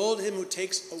 Behold him who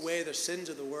takes away the sins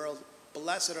of the world.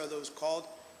 Blessed are those called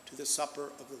to the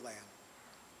supper of the Lamb.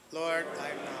 Lord, I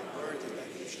am not worthy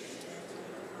that you should enter.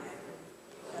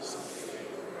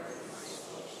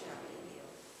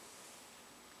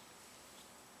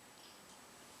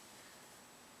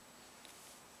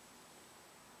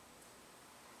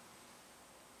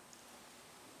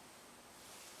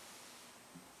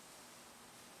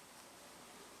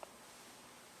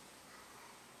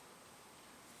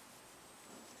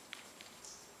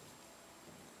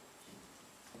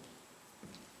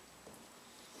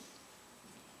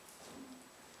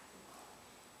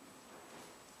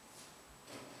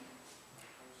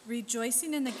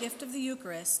 Rejoicing in the gift of the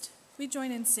Eucharist, we join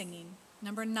in singing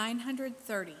number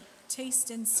 930,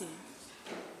 Taste and See.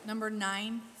 Number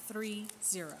 930.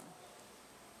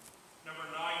 Number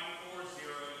 940,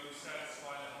 you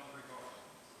satisfy the hungry heart.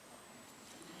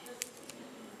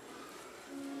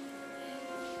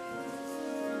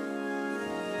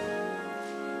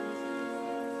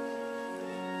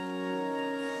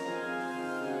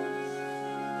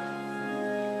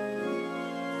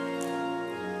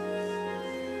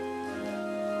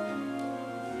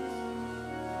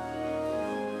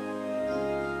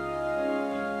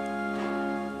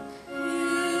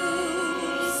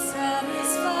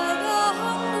 Satisfy the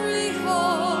hungry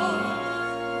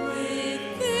heart.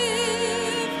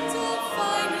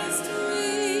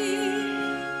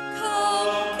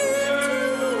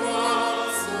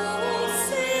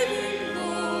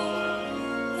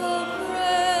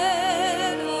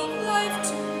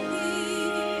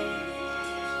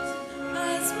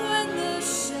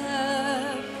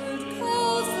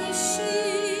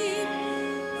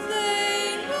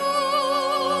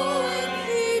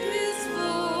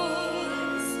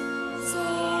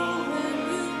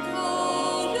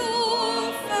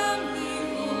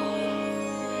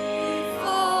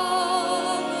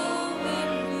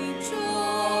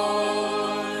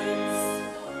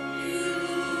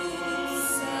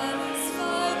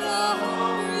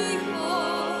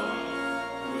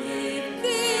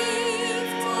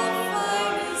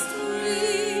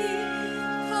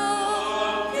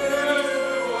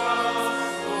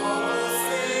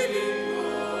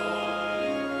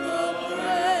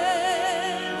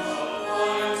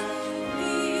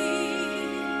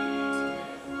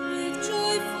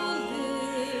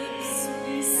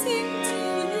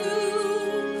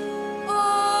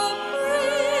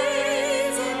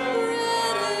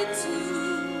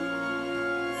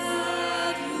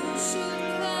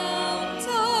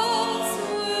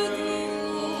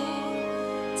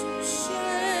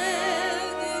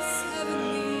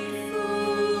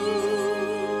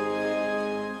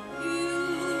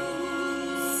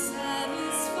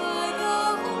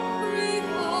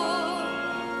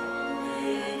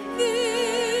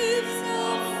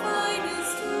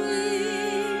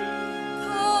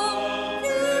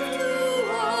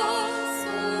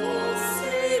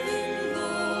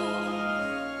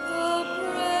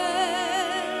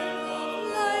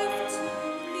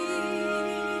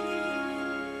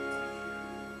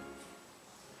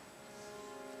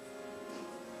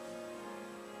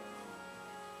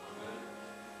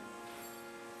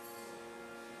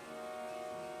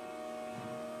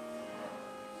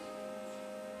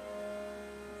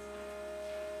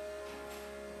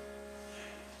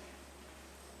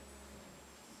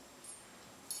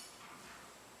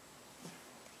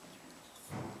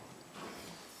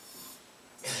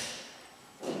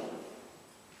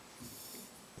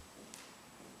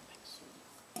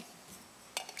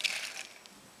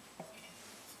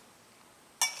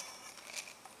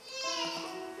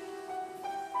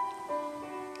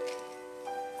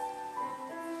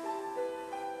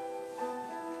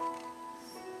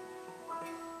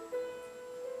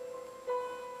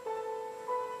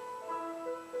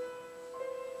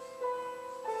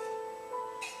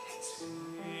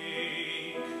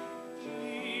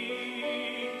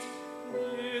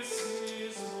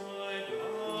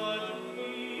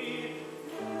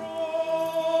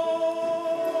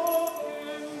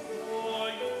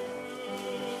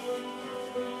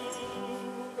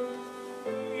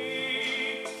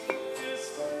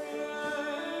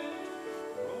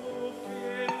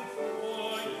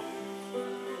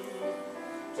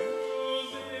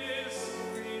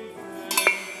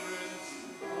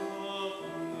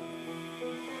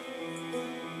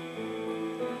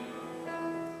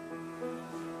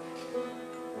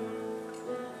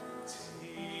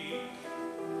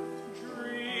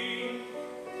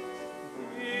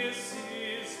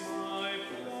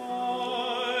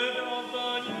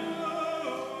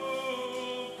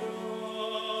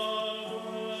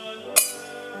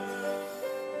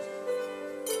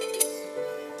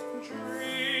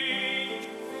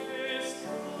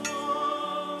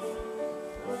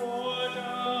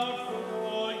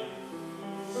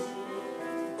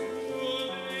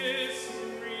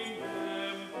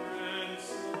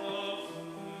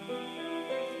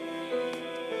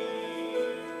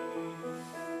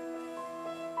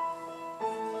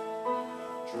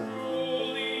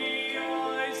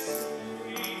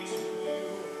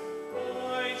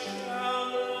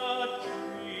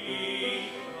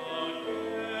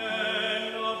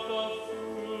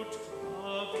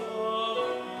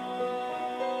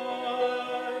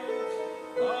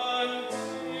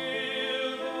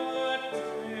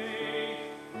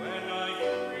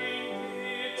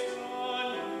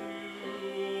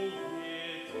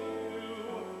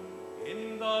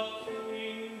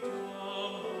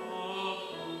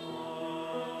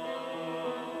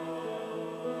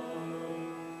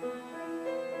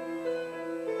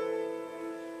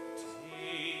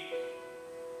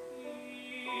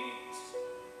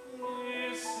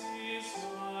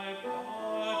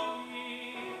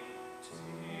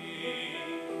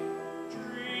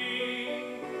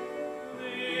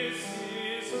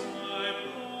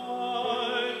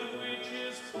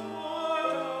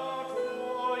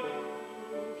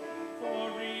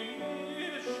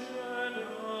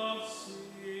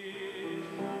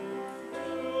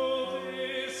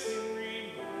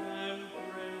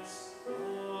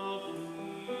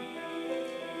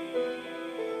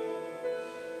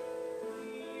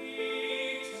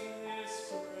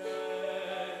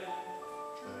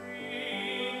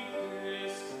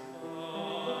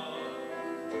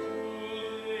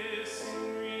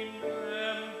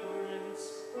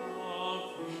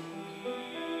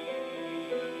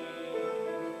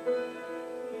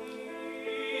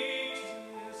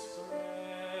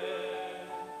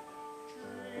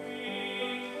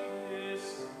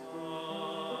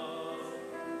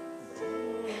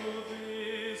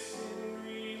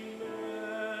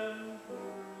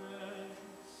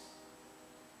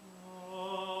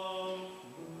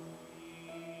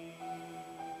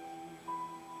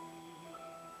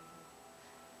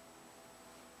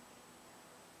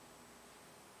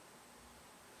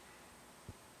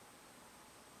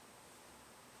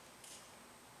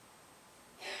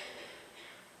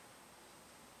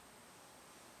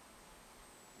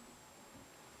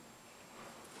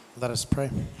 Let us pray.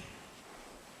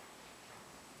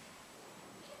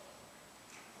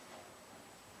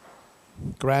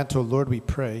 Grant, O Lord, we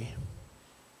pray,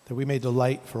 that we may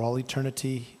delight for all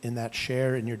eternity in that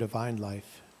share in your divine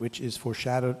life, which is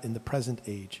foreshadowed in the present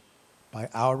age by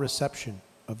our reception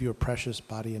of your precious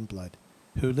body and blood,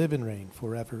 who live and reign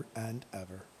forever and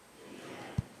ever.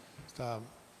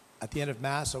 At the end of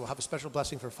Mass, we'll have a special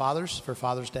blessing for fathers, for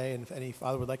Father's Day, and if any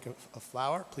father would like a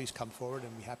flower, please come forward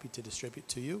and we'll be happy to distribute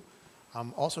to you.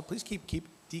 Also, please keep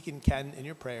Deacon Ken in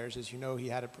your prayers. As you know, he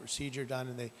had a procedure done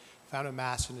and they found a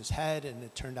mass in his head and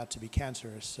it turned out to be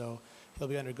cancerous. So he'll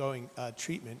be undergoing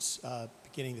treatments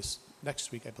beginning this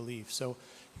next week, I believe. So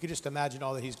you can just imagine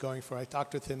all that he's going for. I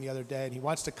talked with him the other day and he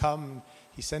wants to come.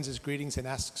 He sends his greetings and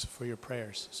asks for your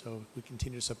prayers. So we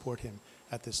continue to support him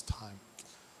at this time.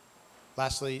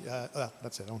 Lastly,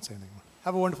 that's it. I won't say anything more.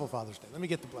 Have a wonderful Father's Day. Let me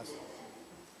get the blessing.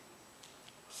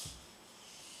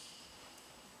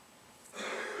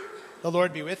 The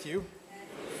Lord be with you.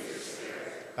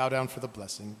 Bow down for the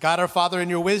blessing. God our Father, in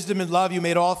your wisdom and love, you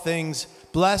made all things.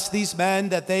 Bless these men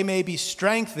that they may be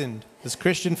strengthened as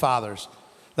Christian fathers.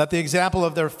 Let the example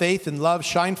of their faith and love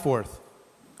shine forth.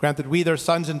 Grant that we, their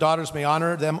sons and daughters, may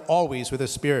honor them always with a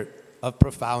spirit of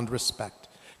profound respect.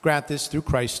 Grant this through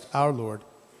Christ our Lord.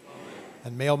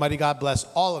 And may Almighty God bless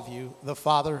all of you, the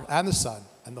Father and the Son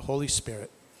and the Holy Spirit.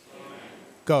 Amen.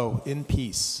 Go in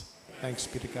peace. Thanks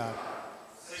be to God.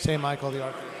 Saint Michael the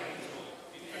Archangel.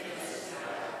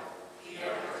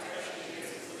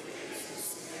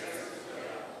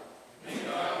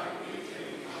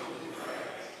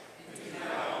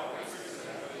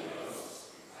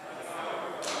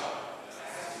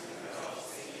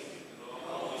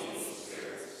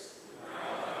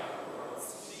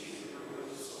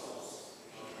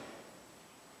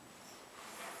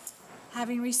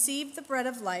 Having received the bread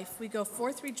of life, we go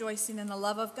forth rejoicing in the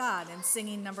love of God and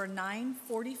singing number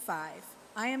 945,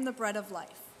 I am the bread of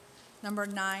life. Number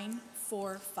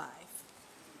 945.